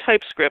got a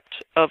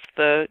typescript of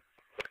De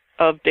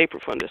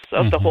Profundis,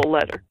 of the whole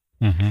letter,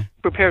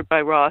 prepared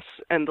by Ross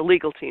and the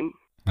legal team.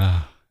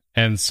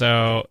 And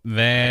so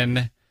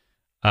then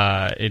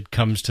it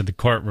comes to the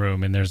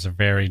courtroom, and there's a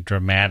very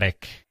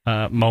dramatic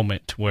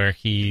moment where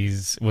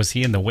was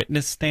he in the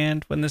witness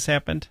stand when this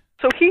happened?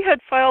 So he had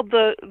filed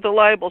the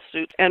libel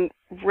suit, and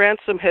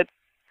Ransom had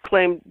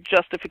claimed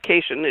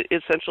justification,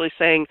 essentially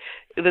saying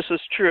this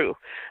was true.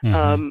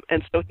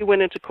 And so he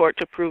went into court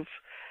to prove,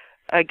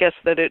 I guess,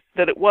 that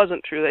it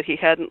wasn't true, that he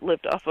hadn't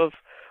lived off of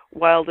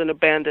Wilde and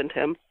abandoned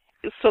him.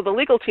 So the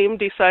legal team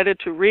decided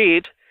to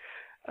read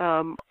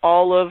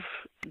all of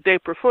De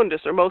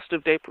Profundis, or most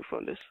of De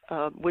Profundis,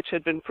 which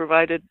had been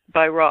provided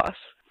by Ross.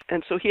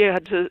 And so he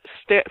had to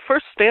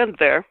first stand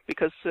there,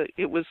 because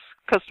it was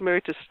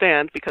customary to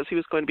stand, because he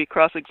was going to be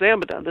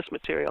cross-examined on this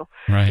material.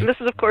 Right. And this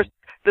is, of course,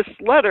 this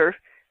letter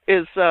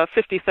is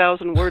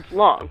 50,000 words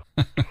long.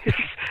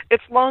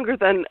 It's longer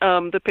than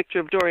the picture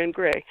of Dorian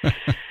Gray.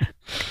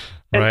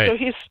 And right. So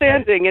he's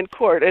standing in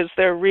court as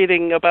they're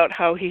reading about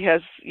how he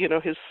has,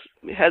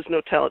 has no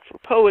talent for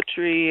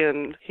poetry,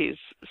 and he's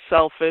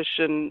selfish,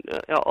 and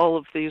all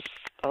of these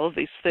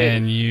things.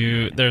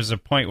 And there's a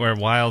point where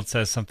Wilde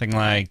says something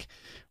like,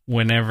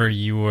 "Whenever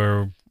you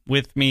were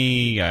with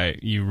me,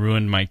 you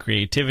ruined my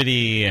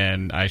creativity,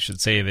 and I should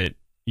say that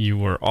you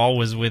were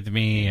always with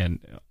me," and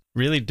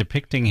really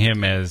depicting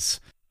him as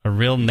a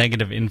real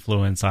negative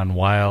influence on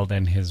Wilde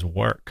and his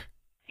work.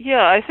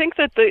 Yeah, I think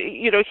that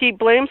he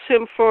blames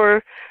him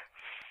for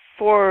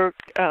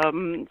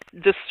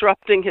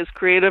disrupting his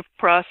creative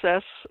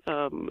process,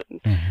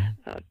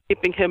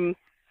 keeping him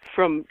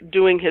from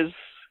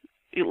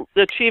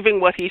achieving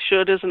what he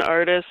should as an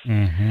artist.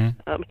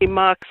 He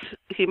mocks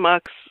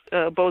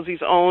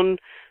Bosie's own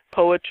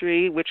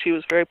poetry, which he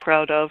was very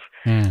proud of.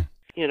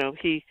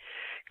 He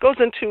goes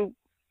into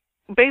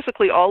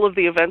basically all of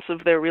the events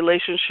of their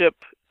relationship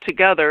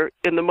together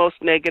in the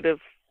most negative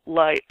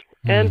light.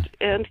 And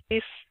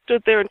he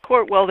stood there in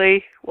court while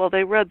they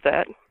read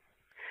that.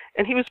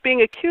 And he was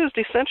being accused,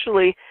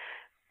 essentially.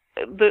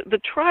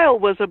 The trial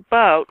was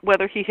about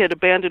whether he had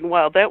abandoned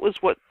Wilde. That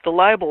was what the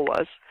libel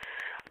was.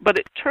 But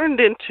it turned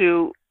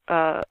into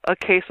a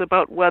case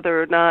about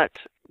whether or not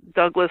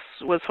Douglas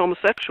was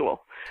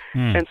homosexual.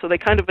 And so they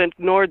kind of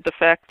ignored the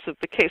facts of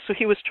the case. So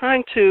he was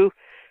trying to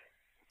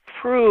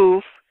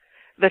prove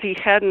that he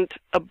hadn't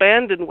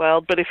abandoned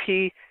Wilde, but if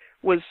he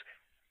was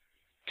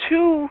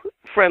too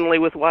friendly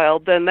with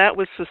Wilde, then that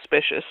was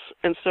suspicious.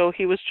 And so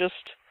he was just,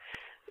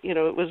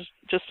 it was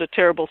just a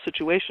terrible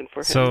situation for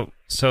him.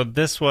 So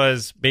this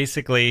was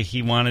basically,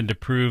 he wanted to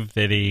prove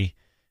that he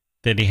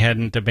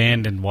hadn't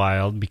abandoned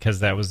Wilde because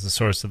that was the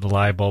source of the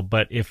libel.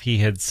 But if he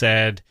had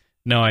said,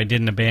 "No, I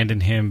didn't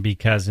abandon him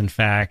because, in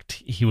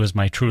fact, he was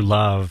my true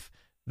love,"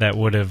 that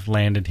would have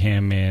landed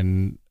him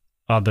in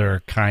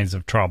other kinds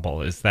of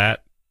trouble. Is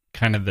that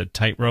kind of the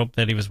tightrope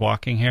that he was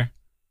walking here?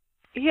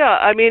 Yeah,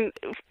 I mean,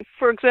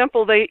 for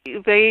example,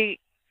 they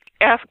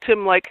asked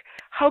him, like,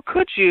 how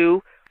could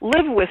you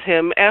live with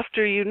him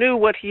after you knew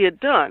what he had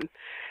done?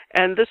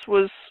 And this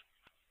was,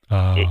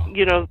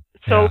 the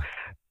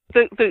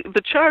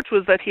charge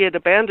was that he had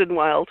abandoned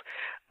Wilde,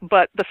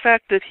 but the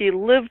fact that he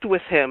lived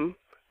with him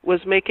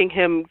was making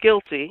him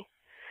guilty.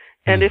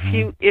 And if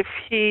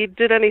he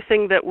did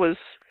anything that was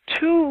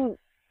too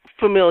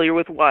familiar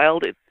with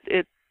Wilde,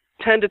 it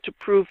tended to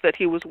prove that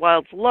he was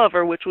Wilde's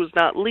lover, which was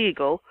not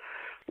legal.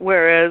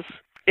 Whereas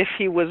if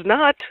he was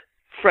not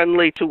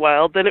friendly to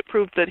Wilde, then it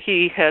proved that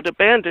he had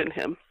abandoned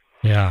him.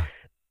 Yeah.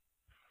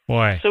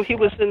 Boy. So he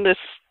was in this,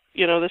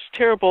 this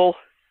terrible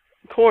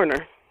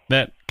corner.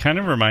 That kind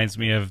of reminds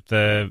me of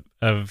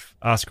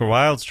Oscar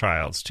Wilde's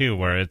trials too,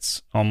 where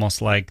it's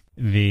almost like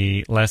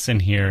the lesson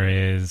here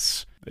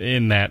is,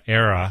 in that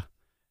era,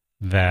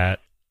 that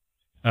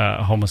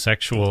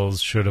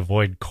homosexuals should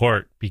avoid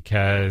court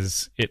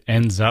because it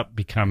ends up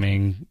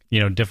becoming,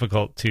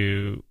 difficult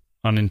to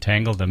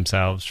unentangle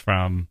themselves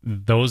from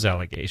those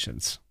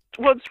allegations.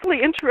 What's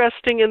really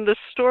interesting in the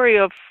story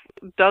of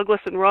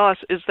Douglas and Ross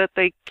is that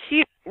they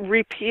keep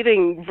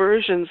repeating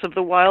versions of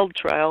the Wilde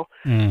trial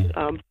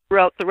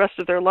throughout the rest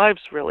of their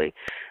lives, really.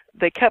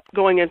 They kept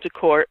going into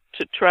court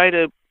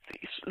to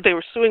they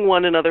were suing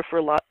one another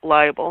for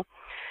libel.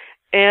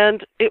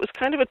 And it was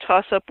kind of a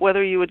toss-up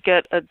whether you would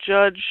get a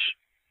judge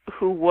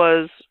who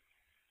was,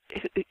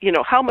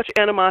 how much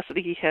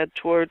animosity he had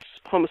towards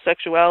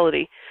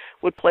homosexuality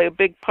would play a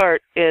big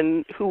part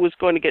in who was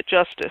going to get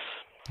justice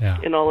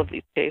in all of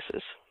these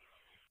cases.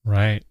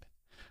 Right.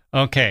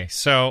 Okay,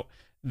 so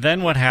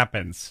then what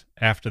happens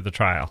after the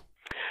trial?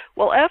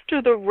 Well,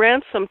 after the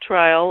ransom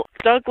trial,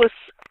 Douglas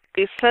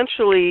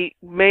essentially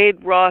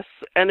made Ross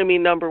enemy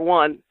number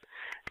one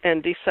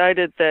and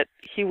decided that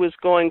he was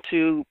going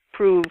to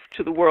prove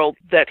to the world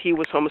that he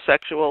was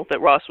homosexual,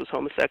 that Ross was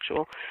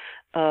homosexual.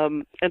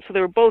 And so they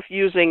were both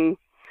using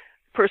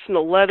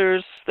personal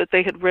letters that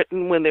they had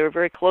written when they were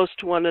very close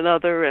to one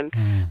another and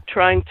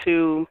trying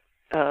to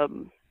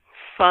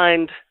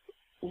find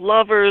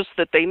lovers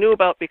that they knew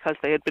about because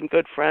they had been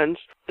good friends.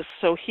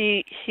 So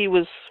he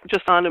was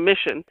just on a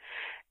mission.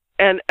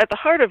 And at the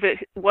heart of it,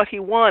 what he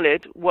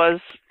wanted was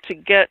to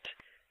get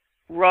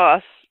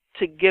Ross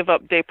to give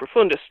up De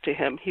Profundis to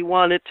him. He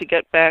wanted to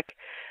get back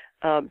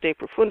De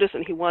Profundis,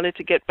 and he wanted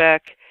to get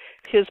back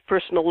his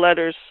personal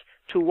letters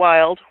to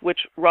Wilde,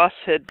 which Ross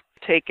had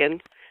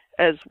taken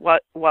as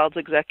Wilde's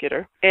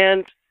executor,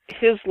 and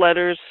his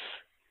letters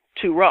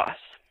to Ross.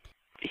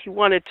 He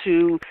wanted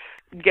to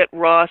get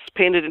Ross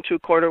painted into a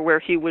corner where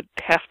he would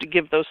have to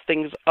give those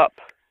things up.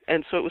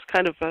 And so it was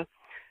kind of a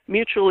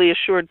mutually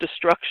assured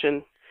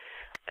destruction,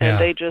 and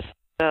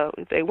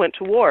they went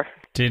to war.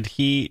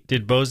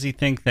 Did Bosie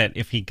think that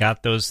if he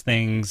got those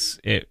things,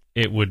 it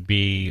would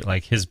be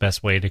like his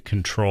best way to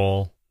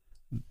control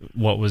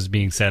what was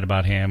being said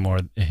about him, or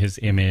his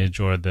image,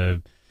 or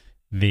the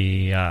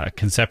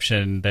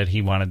conception that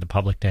he wanted the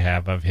public to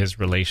have of his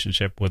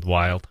relationship with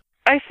Wilde?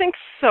 I think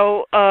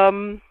so.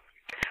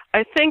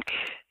 I think,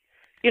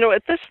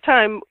 at this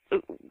time,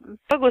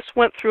 Douglas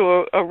went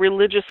through a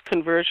religious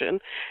conversion,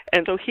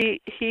 and so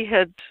he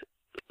had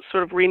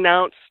sort of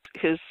renounced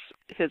his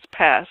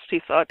past.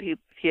 He thought he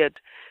had,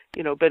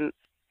 been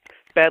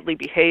badly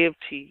behaved.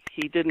 He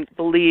didn't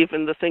believe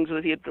in the things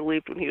that he had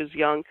believed when he was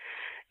young,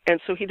 and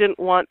so he didn't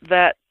want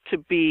that to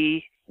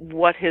be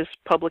what his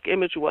public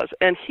image was.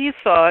 And he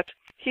thought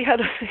he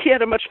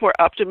had a much more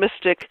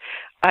optimistic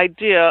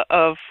idea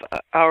of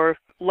our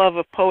love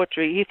of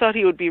poetry. He thought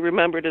he would be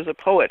remembered as a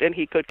poet, and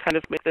he could kind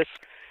of make this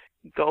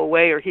go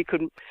away, or he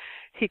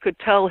could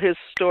tell his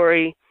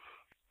story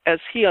as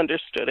he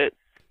understood it.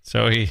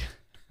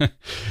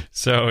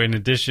 So in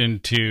addition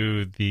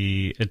to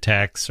the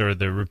attacks or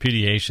the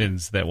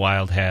repudiations that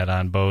Wilde had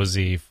on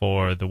Bosie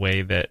for the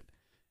way that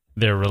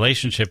their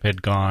relationship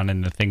had gone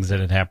and the things that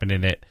had happened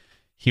in it,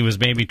 he was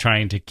maybe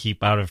trying to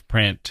keep out of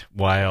print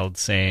Wilde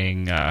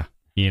saying,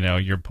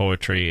 your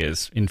poetry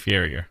is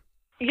inferior.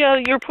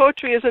 Yeah, your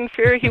poetry is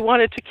inferior. He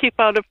wanted to keep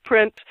out of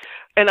print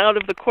and out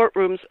of the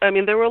courtrooms. I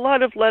mean, there were a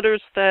lot of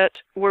letters that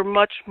were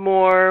much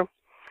more.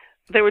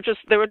 There were just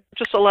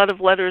a lot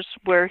of letters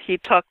where he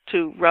talked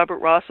to Robert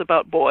Ross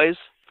about boys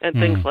and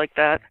things like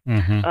that.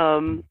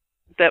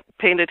 That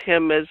painted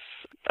him as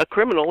a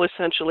criminal,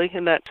 essentially,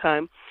 in that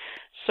time.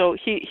 So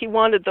he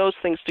wanted those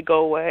things to go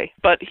away,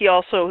 but he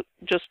also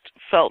just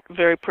felt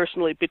very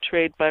personally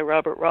betrayed by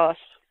Robert Ross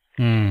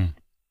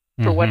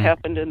for what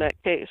happened in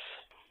that case.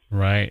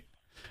 Right.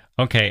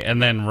 Okay,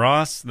 and then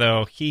Ross,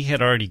 though, he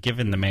had already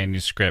given the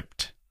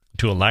manuscript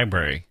to a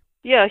library.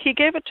 Yeah, he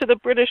gave it to the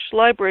British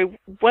Library.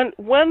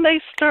 When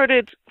they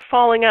started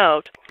falling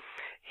out,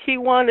 he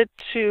wanted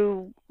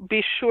to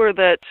be sure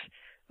that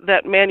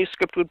that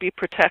manuscript would be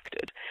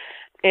protected.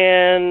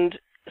 And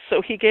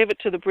so he gave it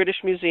to the British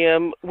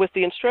Museum with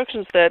the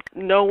instructions that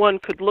no one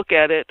could look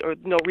at it, or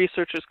no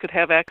researchers could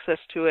have access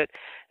to it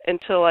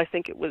until I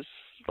think it was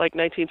like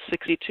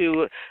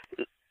 1962,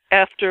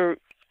 after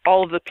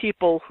all of the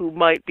people who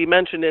might be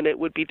mentioned in it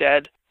would be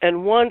dead.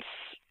 And once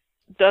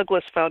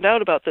Douglas found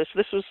out about this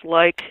was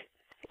like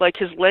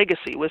his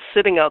legacy was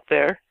sitting out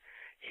there.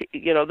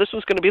 This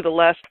was going to be the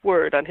last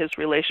word on his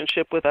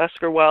relationship with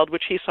Oscar Wilde,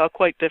 which he saw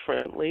quite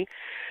differently,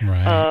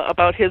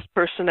 about his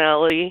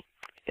personality,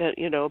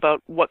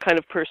 about what kind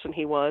of person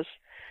he was.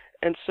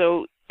 And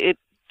so it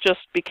just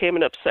became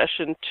an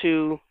obsession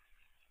to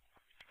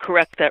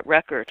correct that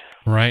record.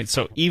 Right.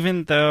 So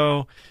even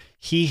though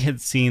he had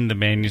seen the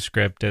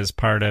manuscript as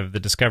part of the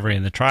discovery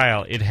in the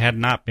trial, it had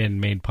not been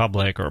made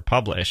public or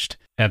published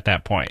at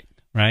that point,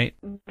 right?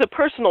 The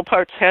personal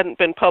parts hadn't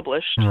been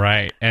published.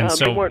 Right. And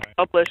so they weren't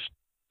published.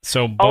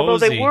 So Bosie, although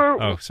they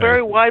were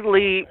very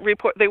widely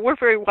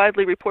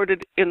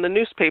reported in the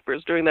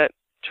newspapers during that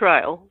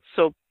trial,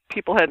 so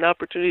people had an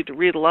opportunity to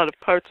read a lot of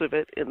parts of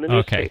it in the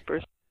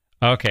newspapers.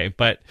 Okay,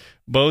 but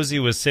Bosie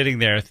was sitting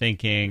there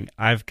thinking,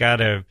 I've got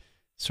to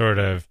sort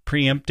of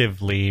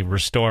preemptively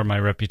restore my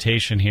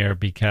reputation here,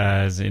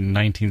 because in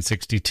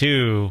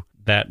 1962,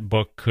 that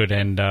book could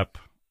end up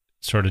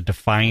sort of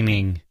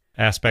defining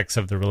aspects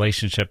of the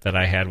relationship that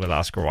I had with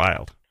Oscar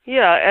Wilde.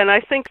 Yeah, and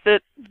I think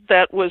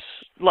that was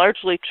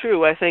largely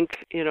true. I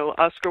think,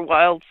 Oscar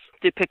Wilde's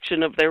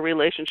depiction of their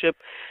relationship,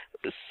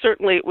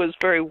 certainly it was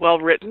very well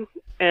written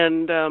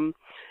and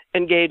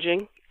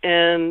engaging,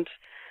 and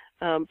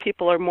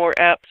people are more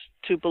apt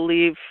to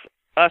believe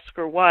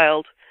Oscar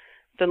Wilde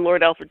than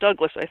Lord Alfred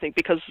Douglas, I think,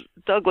 because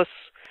Douglas,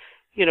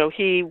 he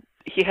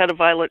had a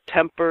violent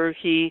temper,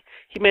 he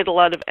made a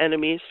lot of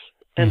enemies,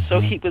 and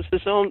so he was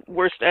his own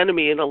worst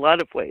enemy in a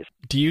lot of ways.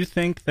 Do you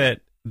think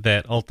that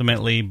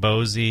ultimately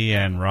Bosie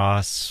and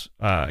Ross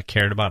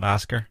cared about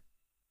Oscar?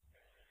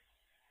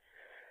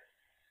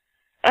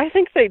 I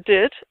think they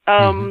did.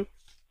 I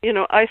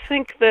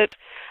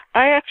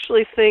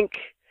actually think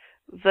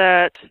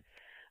that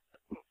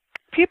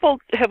people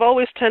have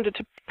always tended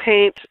to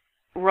paint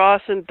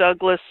Ross and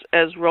Douglas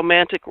as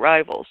romantic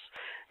rivals,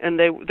 and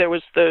there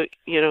was the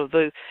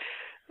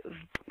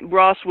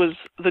Ross was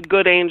the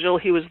good angel,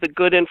 he was the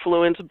good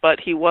influence, but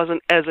he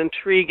wasn't as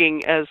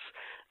intriguing as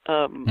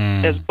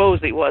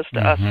Bosie was to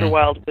Oscar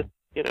Wilde,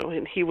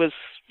 and he was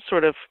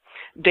sort of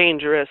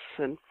dangerous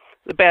and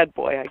the bad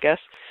boy, I guess.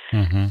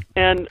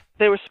 And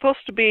they were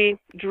supposed to be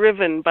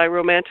driven by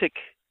romantic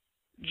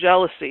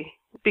jealousy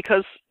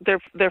because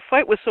their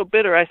fight was so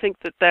bitter. I think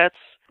that's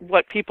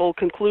what people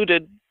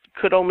concluded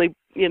could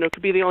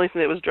be the only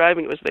thing that was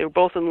driving it, was they were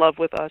both in love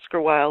with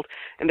Oscar Wilde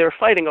and they were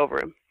fighting over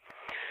him.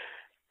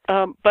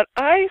 But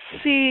I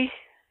see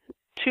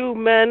two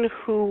men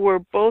who were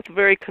both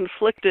very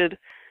conflicted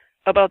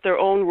about their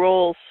own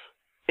roles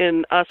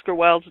in Oscar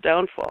Wilde's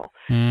downfall.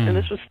 And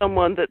this was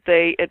someone that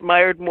they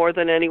admired more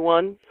than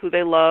anyone, who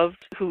they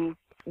loved, who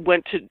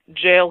went to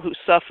jail, who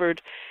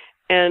suffered.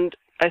 And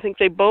I think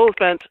they both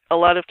spent a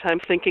lot of time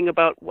thinking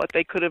about what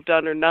they could have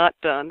done or not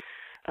done.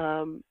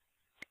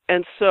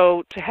 And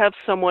so to have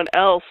someone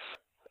else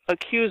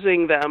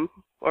accusing them,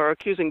 or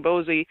accusing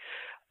Bosie,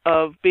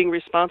 of being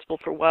responsible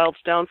for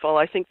Wilde's downfall,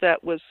 I think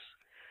that was,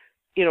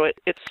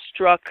 it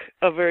struck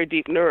a very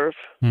deep nerve.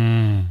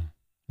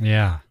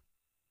 Yeah.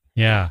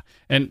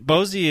 And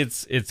Bosie,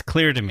 it's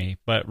clear to me,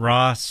 but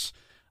Ross,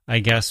 I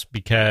guess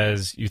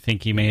because you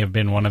think he may have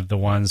been one of the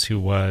ones who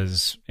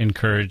was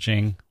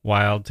encouraging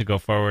Wilde to go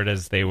forward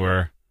as they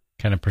were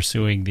kind of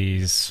pursuing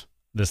this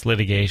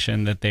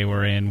litigation that they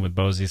were in with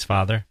Bosie's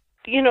father?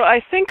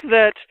 I think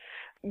that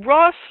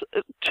Ross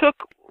took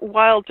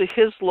Wilde to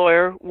his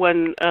lawyer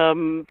when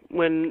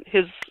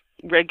his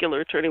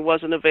regular attorney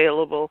wasn't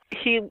available.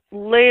 He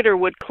later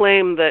would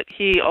claim that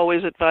he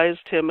always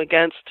advised him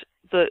against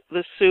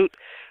the suit,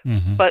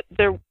 but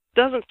there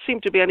doesn't seem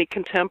to be any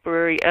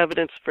contemporary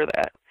evidence for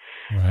that.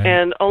 Right.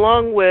 And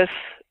along with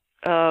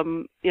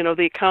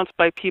the accounts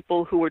by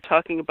people who were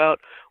talking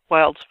about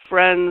Wilde's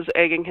friends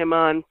egging him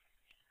on,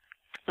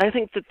 I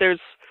think that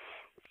there's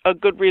a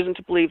good reason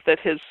to believe that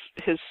his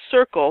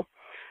circle,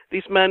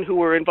 these men who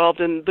were involved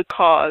in the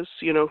cause,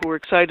 who were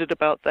excited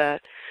about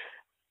that,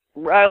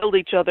 riled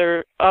each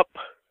other up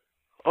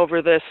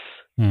over this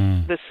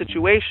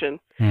situation,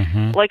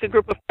 like a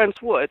group of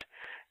friends would.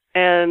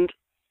 And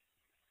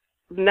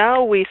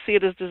now we see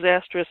it as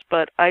disastrous,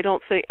 but I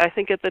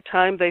think at the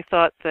time they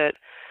thought that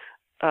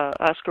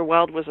Oscar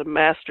Wilde was a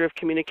master of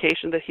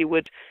communication, that he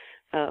would,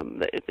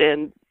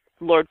 and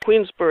Lord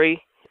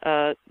Queensberry,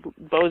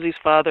 Bosie's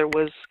father,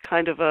 was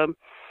kind of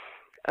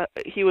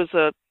he was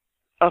a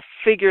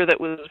figure that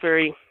was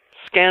very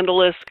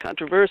scandalous,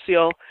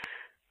 controversial.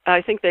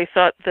 I think they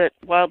thought that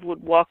Wilde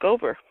would walk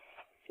over.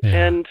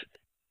 Yeah. And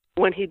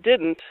when he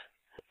didn't,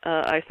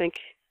 I think,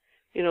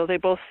 they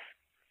both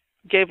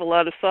gave a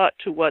lot of thought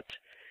to what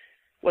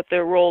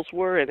their roles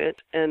were in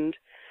it. And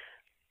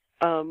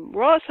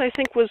Ross, I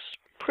think, was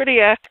pretty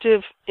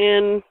active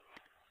in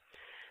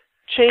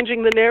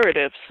changing the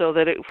narrative so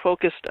that it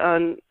focused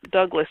on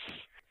Douglas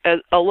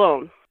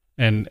alone.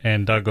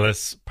 And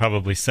Douglas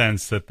probably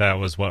sensed that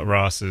was what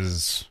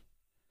Ross's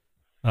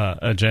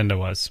agenda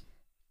was.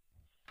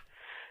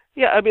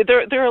 Yeah, I mean,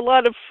 there are a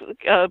lot of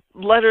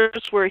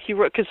letters where he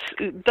wrote, because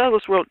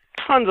Douglas wrote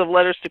tons of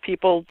letters to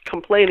people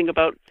complaining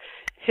about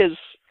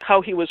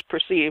how he was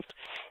perceived.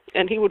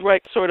 And he would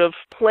write sort of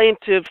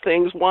plaintive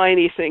things,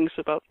 whiny things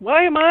about,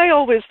 why am I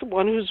always the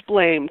one who's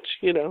blamed,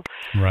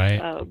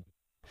 Right.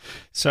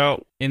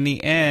 So, in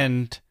the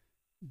end,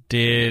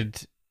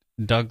 did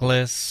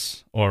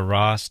Douglas or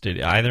Ross, did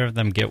either of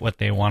them get what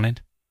they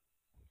wanted?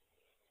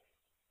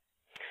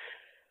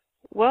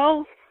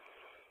 Well,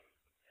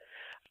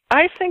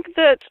 I think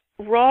that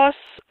Ross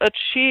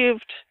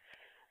achieved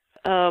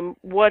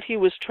what he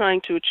was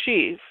trying to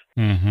achieve.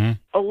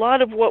 A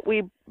lot of what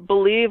we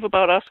believe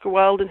about Oscar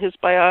Wilde in his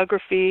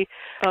biography,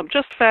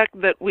 just the fact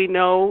that we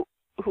know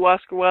who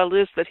Oscar Wilde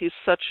is, that he's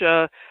such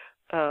a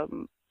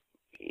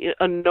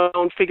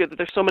known figure, that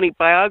there's so many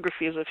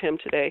biographies of him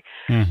today.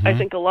 I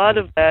think a lot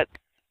of that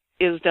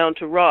is down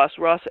to Ross.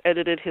 Ross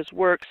edited his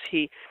works.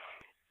 A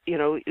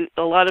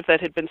lot of that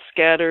had been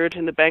scattered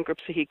in the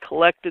bankruptcy. He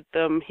collected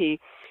them. He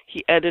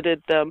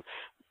edited them.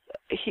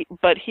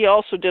 But he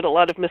also did a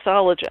lot of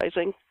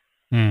mythologizing.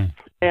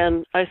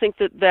 And I think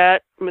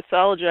that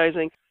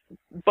mythologizing,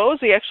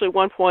 Bosie actually at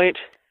one point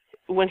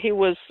when he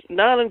was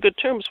not on good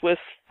terms with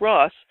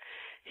Ross,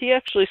 he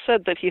actually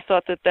said that he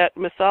thought that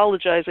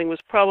mythologizing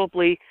was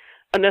probably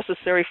a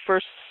necessary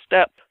first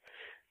step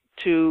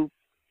to,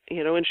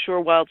 ensure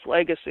Wilde's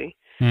legacy.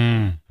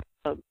 Mm.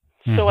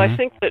 So I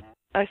think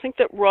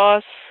that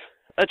Ross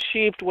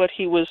achieved what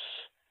he was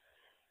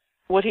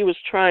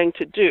trying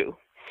to do.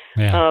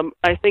 Yeah.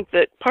 I think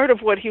that part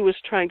of what he was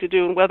trying to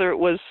do, and whether it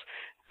was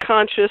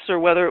conscious or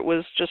whether it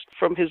was just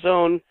from his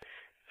own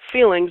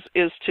feelings,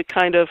 is to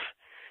kind of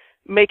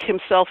make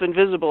himself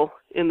invisible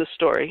in the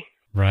story.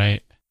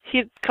 Right.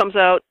 He comes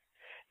out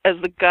as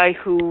the guy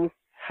who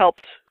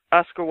helped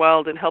Oscar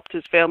Wilde and helped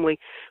his family,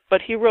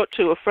 but he wrote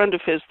to a friend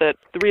of his that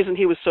the reason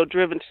he was so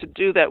driven to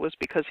do that was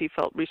because he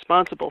felt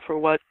responsible for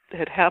what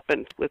had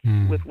happened with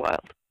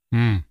Wilde.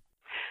 Mm.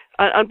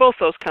 On both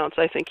those counts,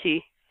 I think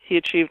he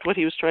achieved what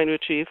he was trying to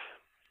achieve.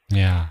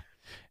 Yeah.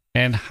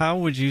 And how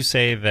would you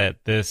say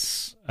that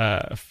this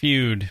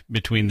feud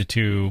between the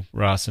two,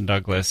 Ross and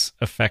Douglas,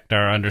 affect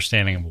our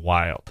understanding of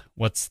Wilde?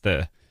 What's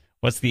the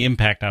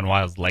impact on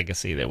Wilde's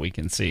legacy that we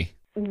can see?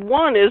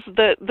 One is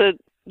that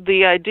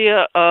the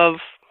idea of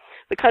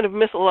the kind of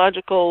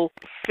mythological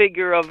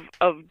figure of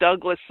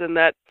Douglas and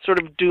that sort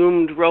of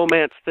doomed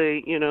romance,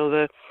 the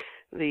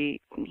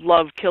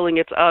love killing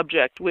its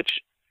object, which,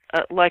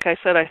 like I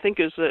said, I think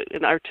is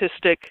an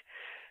artistic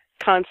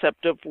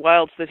concept of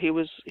Wilde's that he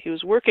was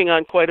working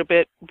on quite a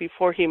bit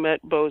before he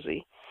met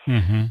Bosie.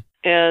 Mm-hmm.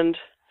 And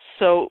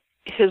so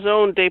his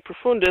own De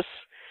Profundis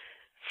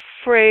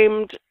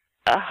framed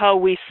how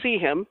we see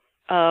him,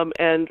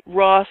 and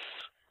Ross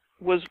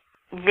was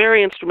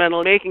very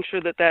instrumental in making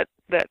sure that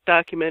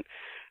document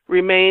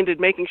remained, and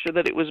making sure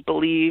that it was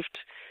believed,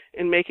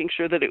 and making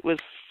sure that it was,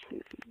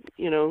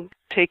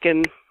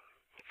 taken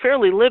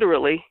fairly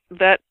literally.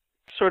 That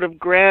sort of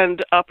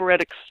grand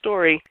operatic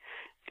story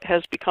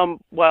has become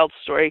Wilde's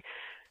story.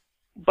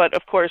 But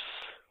of course,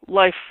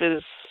 life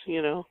is,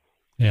 yeah.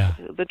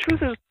 The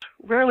truth is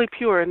rarely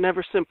pure and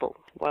never simple,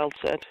 Wilde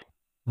said.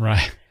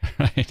 Right.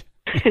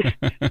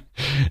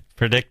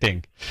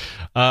 Predicting.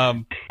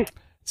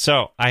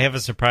 So I have a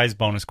surprise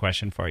bonus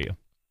question for you.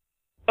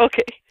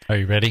 Okay. Are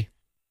you ready?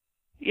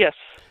 Yes.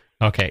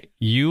 Okay.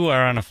 You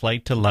are on a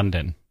flight to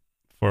London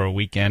for a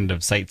weekend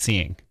of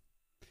sightseeing.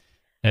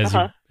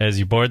 As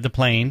you board the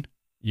plane,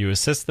 you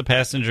assist the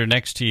passenger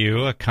next to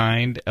you, a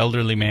kind,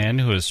 elderly man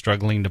who is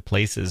struggling to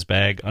place his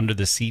bag under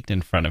the seat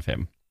in front of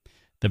him.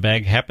 The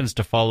bag happens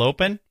to fall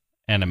open,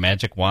 and a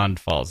magic wand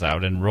falls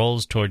out and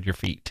rolls toward your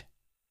feet.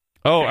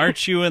 "Oh,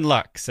 aren't you in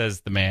luck?"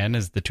 says the man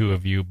as the two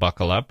of you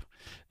buckle up.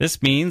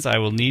 "This means I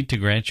will need to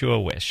grant you a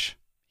wish."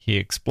 He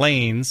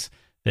explains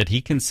that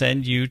he can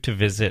send you to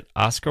visit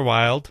Oscar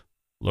Wilde,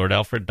 Lord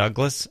Alfred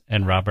Douglas,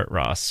 and Robert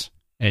Ross,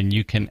 and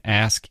you can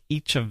ask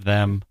each of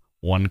them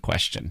one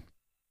question.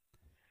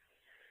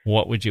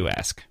 What would you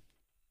ask?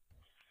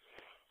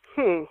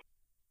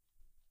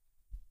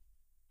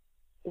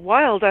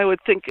 Wilde, I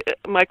would think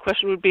my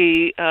question would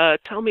be,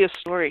 tell me a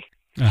story.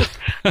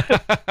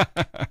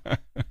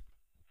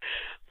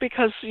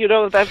 Because,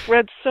 I've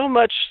read so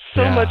much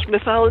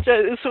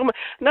mythology,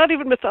 not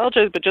even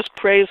mythology, but just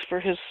praise for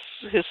his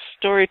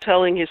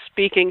storytelling, his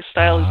speaking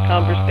style, his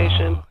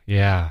conversation.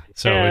 Yeah.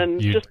 So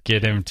and you'd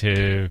get him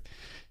to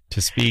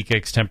speak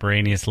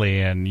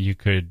extemporaneously, and you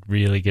could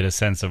really get a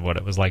sense of what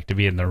it was like to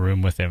be in the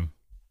room with him.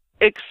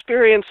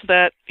 Experience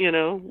that,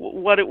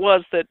 what it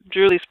was that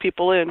drew these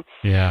people in.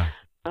 Yeah.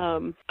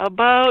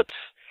 About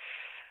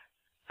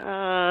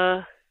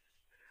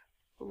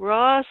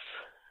Ross,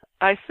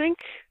 I think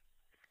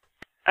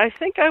I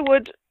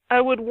would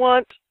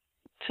want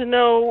to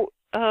know,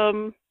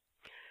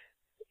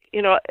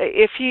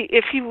 if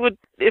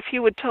he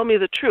would tell me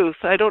the truth.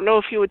 I don't know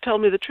if he would tell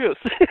me the truth,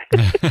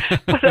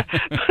 but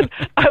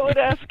I would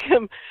ask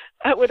him.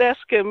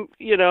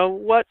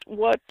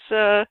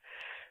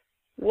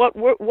 What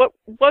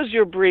was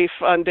your brief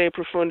on De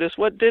Profundis?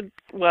 What did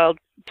Wilde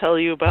tell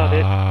you about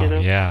it?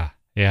 Yeah.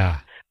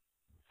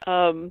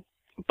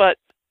 But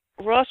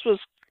Ross was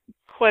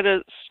quite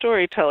a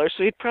storyteller,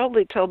 so he'd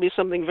probably tell me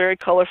something very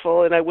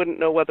colorful, and I wouldn't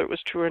know whether it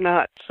was true or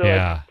not. So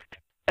yeah.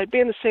 I'd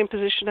be in the same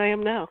position I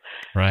am now.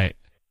 Right.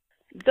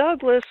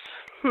 Douglas,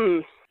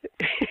 it's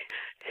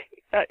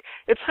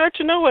hard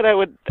to know what I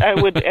would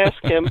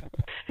ask him.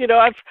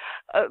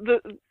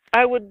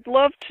 I would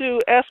love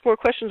to ask more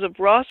questions of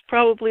Ross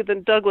probably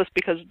than Douglas,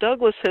 because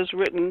Douglas has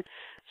written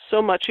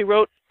so much. He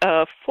wrote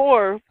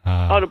 4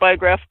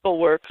 autobiographical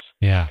works.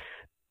 Yeah.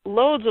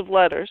 Loads of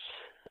letters.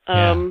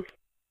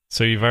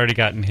 So you've already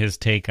gotten his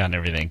take on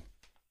everything.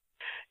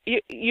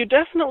 You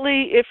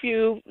definitely, if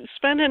you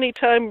spend any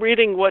time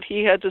reading what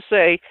he had to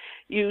say,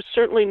 you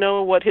certainly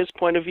know what his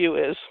point of view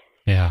is.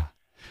 Yeah.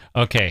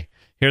 Okay,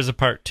 here's a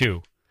part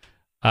 2.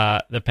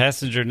 The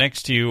passenger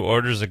next to you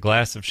orders a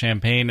glass of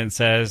champagne and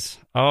says,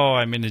 "Oh,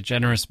 I'm in a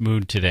generous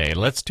mood today.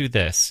 Let's do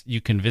this.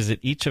 You can visit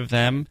each of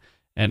them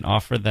and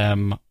offer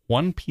them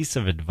one piece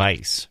of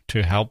advice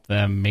to help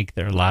them make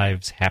their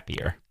lives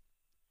happier."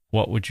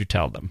 What would you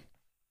tell them?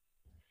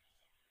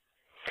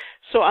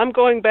 So I'm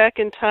going back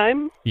in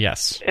time?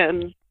 Yes.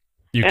 And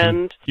you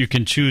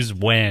can choose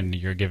when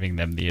you're giving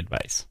them the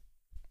advice.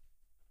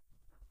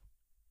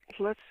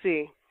 Let's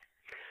see.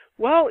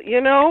 Well,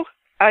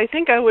 I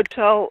think I would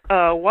tell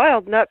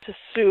Wilde not to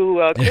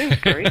sue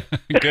Queensbury.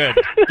 Good.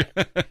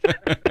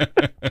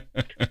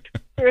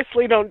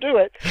 Seriously, don't do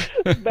it.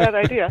 Bad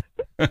idea.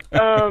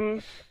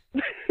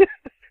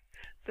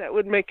 That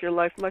would make your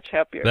life much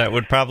happier. That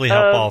would probably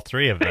help all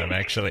three of them,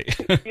 actually.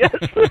 Yes.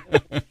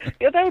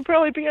 Yeah, that would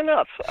probably be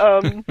enough.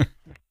 I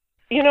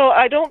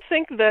don't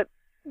think that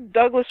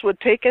Douglas would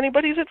take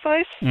anybody's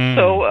advice.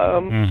 So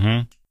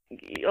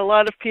a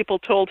lot of people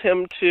told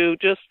him to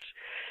just,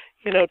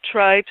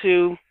 try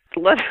to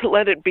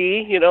let it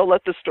be,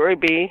 let the story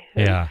be.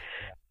 Yeah.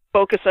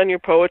 Focus on your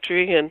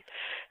poetry and,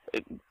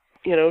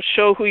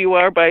 show who you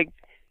are by,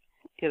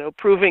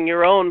 proving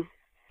your own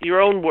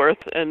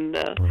worth. And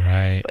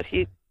right. But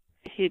he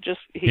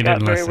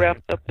got very listen.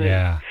 wrapped up in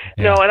yeah.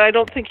 it. No, and I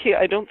don't think he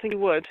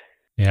would.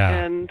 Yeah.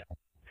 And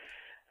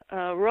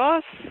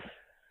Ross,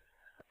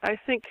 I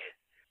think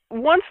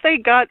once they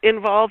got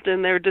involved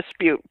in their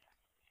dispute,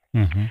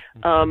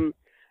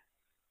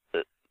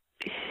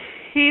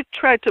 he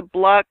tried to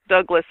block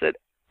Douglas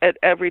at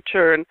every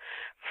turn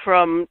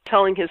from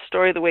telling his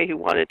story the way he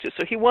wanted to.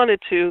 So he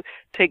wanted to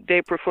take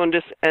De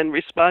Profundis and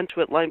respond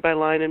to it line by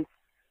line, and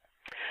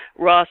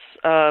Ross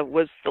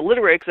was the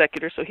literary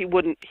executor, so he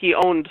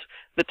owned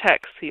the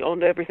text. He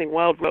owned everything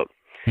Wilde wrote.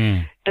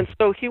 And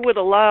so he would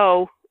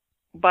allow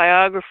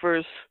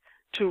biographers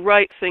to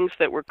write things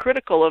that were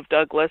critical of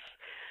Douglas,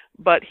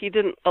 but he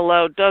didn't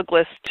allow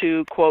Douglas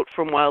to quote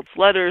from Wilde's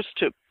letters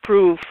to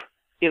prove,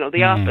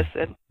 the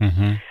opposite.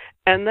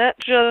 And that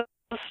just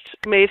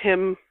made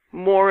him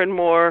more and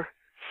more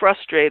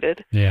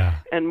frustrated,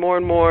 and more,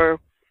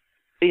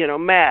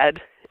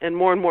 mad, and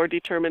more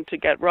determined to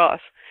get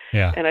Ross.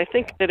 Yeah. And I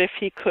think that if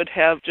he could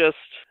have just,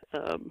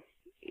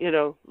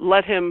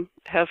 let him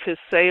have his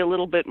say a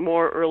little bit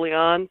more early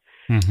on,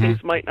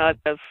 things might not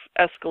have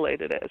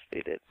escalated as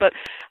they did. But,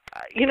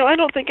 I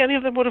don't think any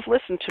of them would have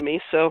listened to me,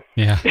 so.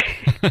 Yeah.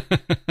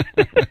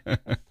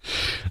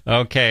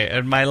 Okay,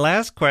 and my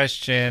last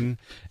question,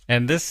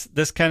 and this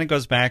kind of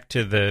goes back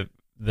to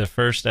the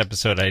first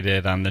episode I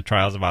did on the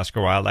trials of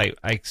Oscar Wilde.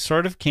 I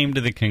sort of came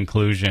to the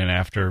conclusion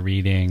after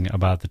reading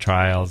about the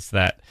trials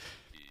that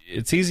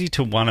it's easy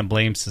to want to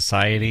blame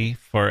society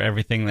for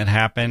everything that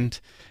happened,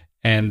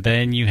 and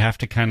then you have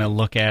to kind of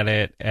look at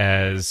it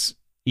as,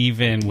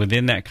 even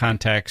within that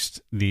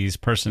context, these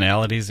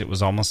personalities, it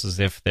was almost as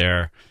if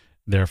their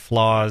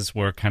flaws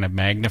were kind of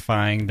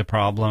magnifying the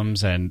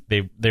problems, and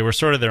they were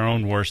sort of their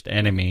own worst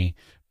enemy.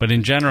 But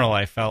in general,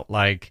 I felt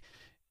like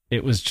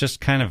it was just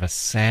kind of a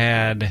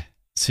sad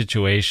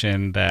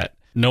situation that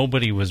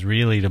nobody was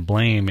really to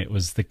blame. It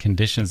was the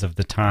conditions of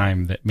the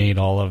time that made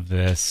all of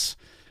this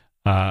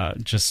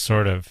just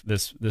sort of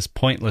this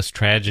pointless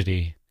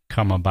tragedy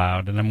come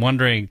about. And I'm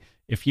wondering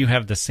if you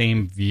have the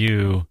same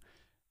view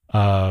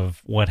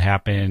of what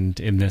happened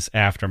in this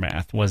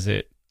aftermath. Was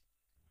it,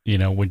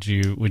 would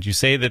you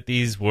say that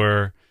these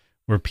were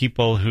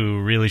people who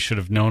really should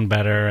have known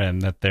better,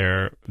 and that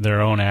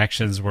their own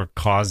actions were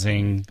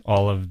causing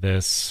all of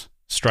this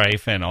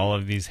strife and all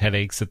of these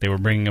headaches that they were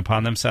bringing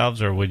upon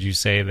themselves? Or would you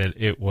say that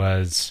it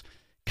was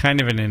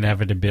kind of an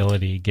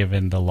inevitability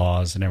given the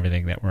laws and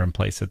everything that were in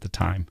place at the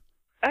time?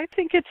 I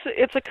think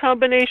it's a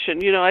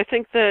combination. I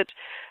think that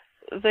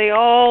we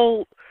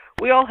all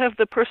have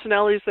the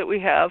personalities that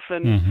we have,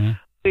 and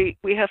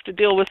we have to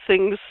deal with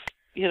things,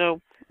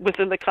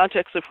 within the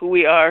context of who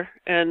we are.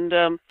 And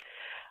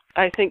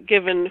I think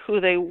given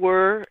who they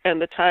were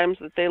and the times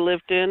that they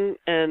lived in,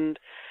 and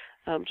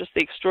just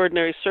the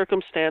extraordinary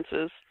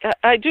circumstances,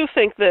 I do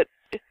think that,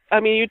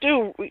 you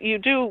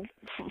do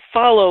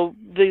follow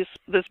this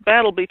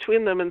battle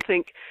between them and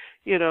think,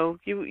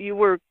 you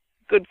were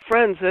good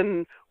friends,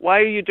 and why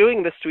are you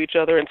doing this to each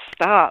other, and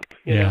stop.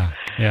 Yeah.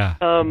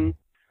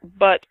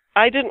 But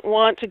I didn't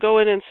want to go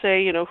in and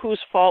say,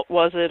 whose fault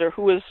was it, or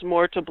who is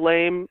more to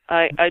blame.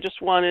 I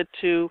just wanted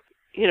to,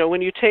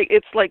 when you take,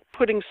 it's like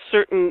putting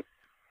certain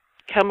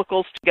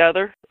chemicals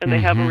together and they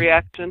have a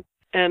reaction.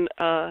 And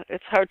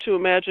it's hard to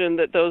imagine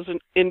that those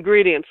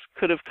ingredients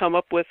could have come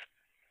up with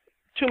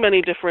too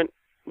many different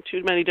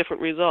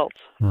results.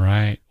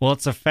 Right. Well,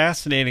 it's a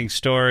fascinating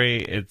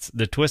story.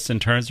 The twists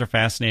and turns are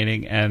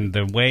fascinating, and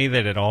the way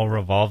that it all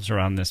revolves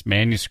around this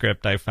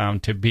manuscript I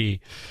found to be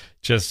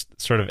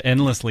just sort of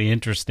endlessly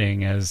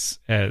interesting as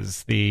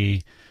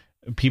the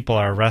people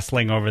are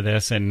wrestling over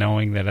this, and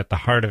knowing that at the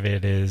heart of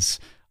it is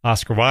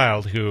Oscar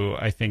Wilde, who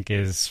I think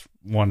is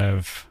one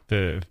of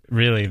the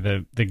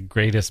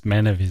greatest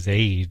men of his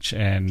age,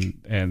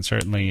 and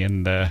certainly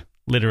in the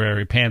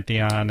literary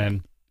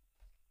pantheon.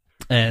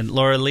 And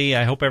Laura Lee,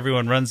 I hope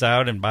everyone runs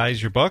out and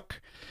buys your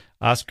book,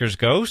 Oscar's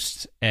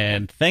Ghost.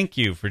 And thank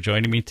you for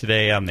joining me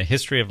today on the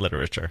History of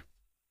Literature.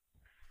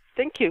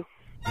 Thank you.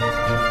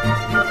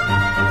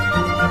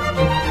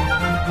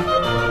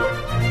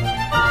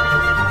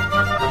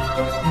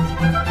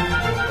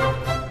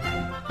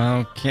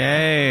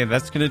 Okay,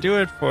 that's going to do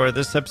it for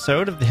this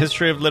episode of the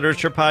History of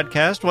Literature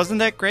podcast. Wasn't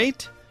that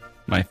great?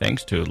 My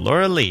thanks to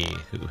Laura Lee,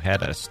 who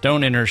had a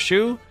stone in her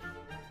shoe,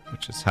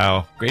 which is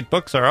how great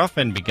books are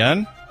often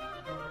begun.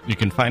 You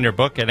can find her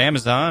book at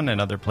Amazon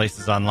and other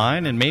places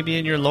online, and maybe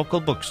in your local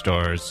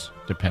bookstores,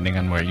 depending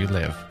on where you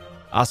live.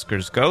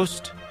 Oscar's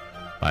Ghost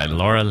by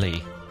Laura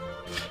Lee.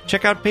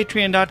 Check out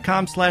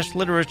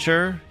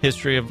patreon.com/literature,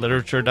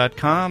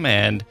 historyofliterature.com,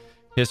 and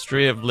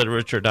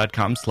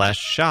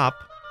historyofliterature.com/shop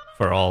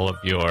for all of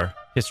your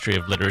History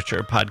of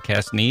Literature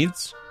podcast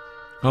needs.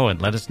 Oh,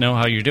 and let us know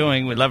how you're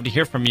doing. We'd love to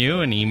hear from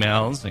you in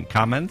emails and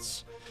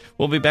comments.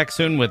 We'll be back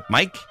soon with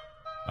Mike,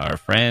 our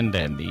friend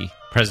and the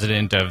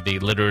president of the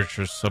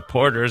Literature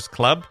Supporters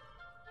Club.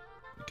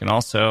 You can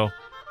also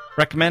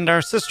recommend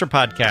our sister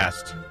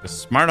podcast, The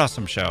Smart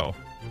Awesome Show,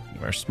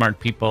 where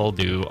smart people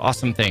do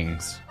awesome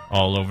things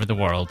all over the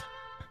world.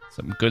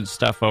 Some good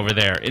stuff over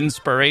there.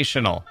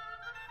 Inspirational.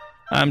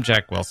 I'm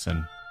Jack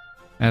Wilson.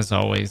 As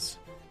always,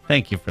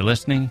 thank you for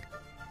listening,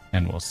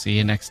 and we'll see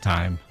you next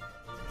time.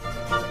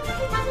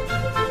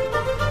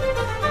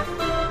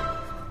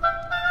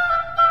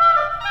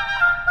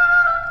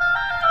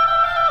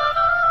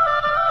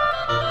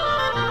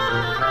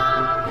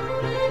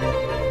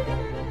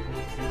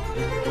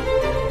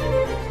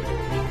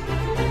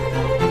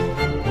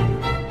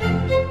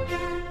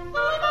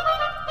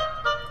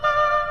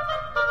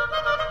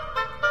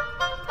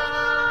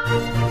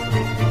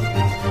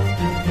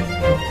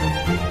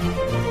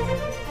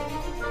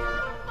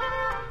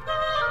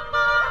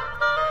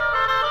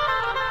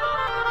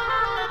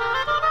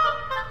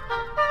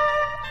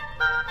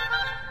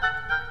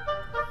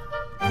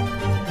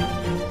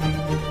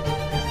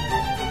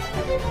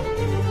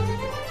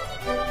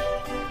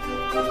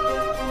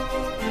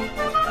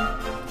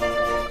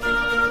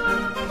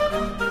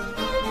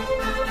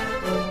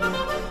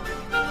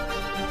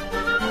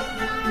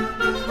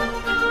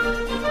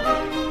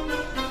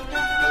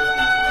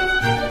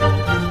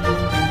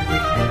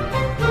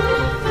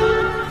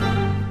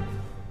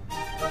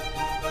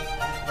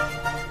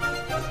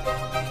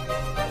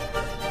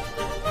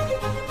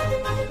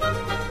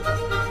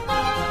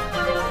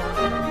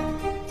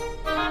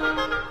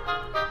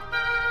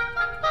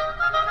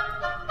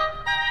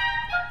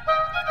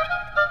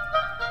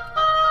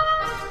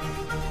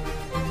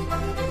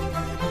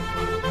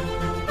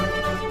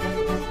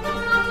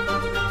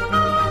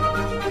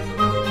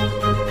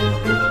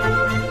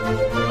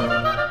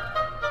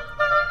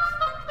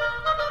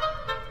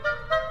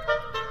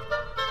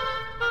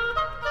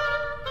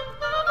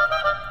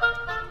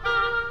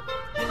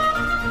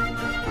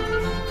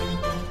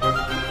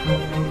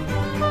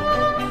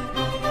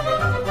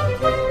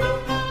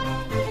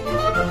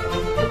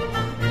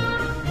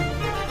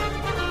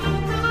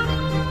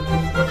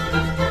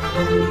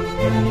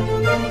 Thank you.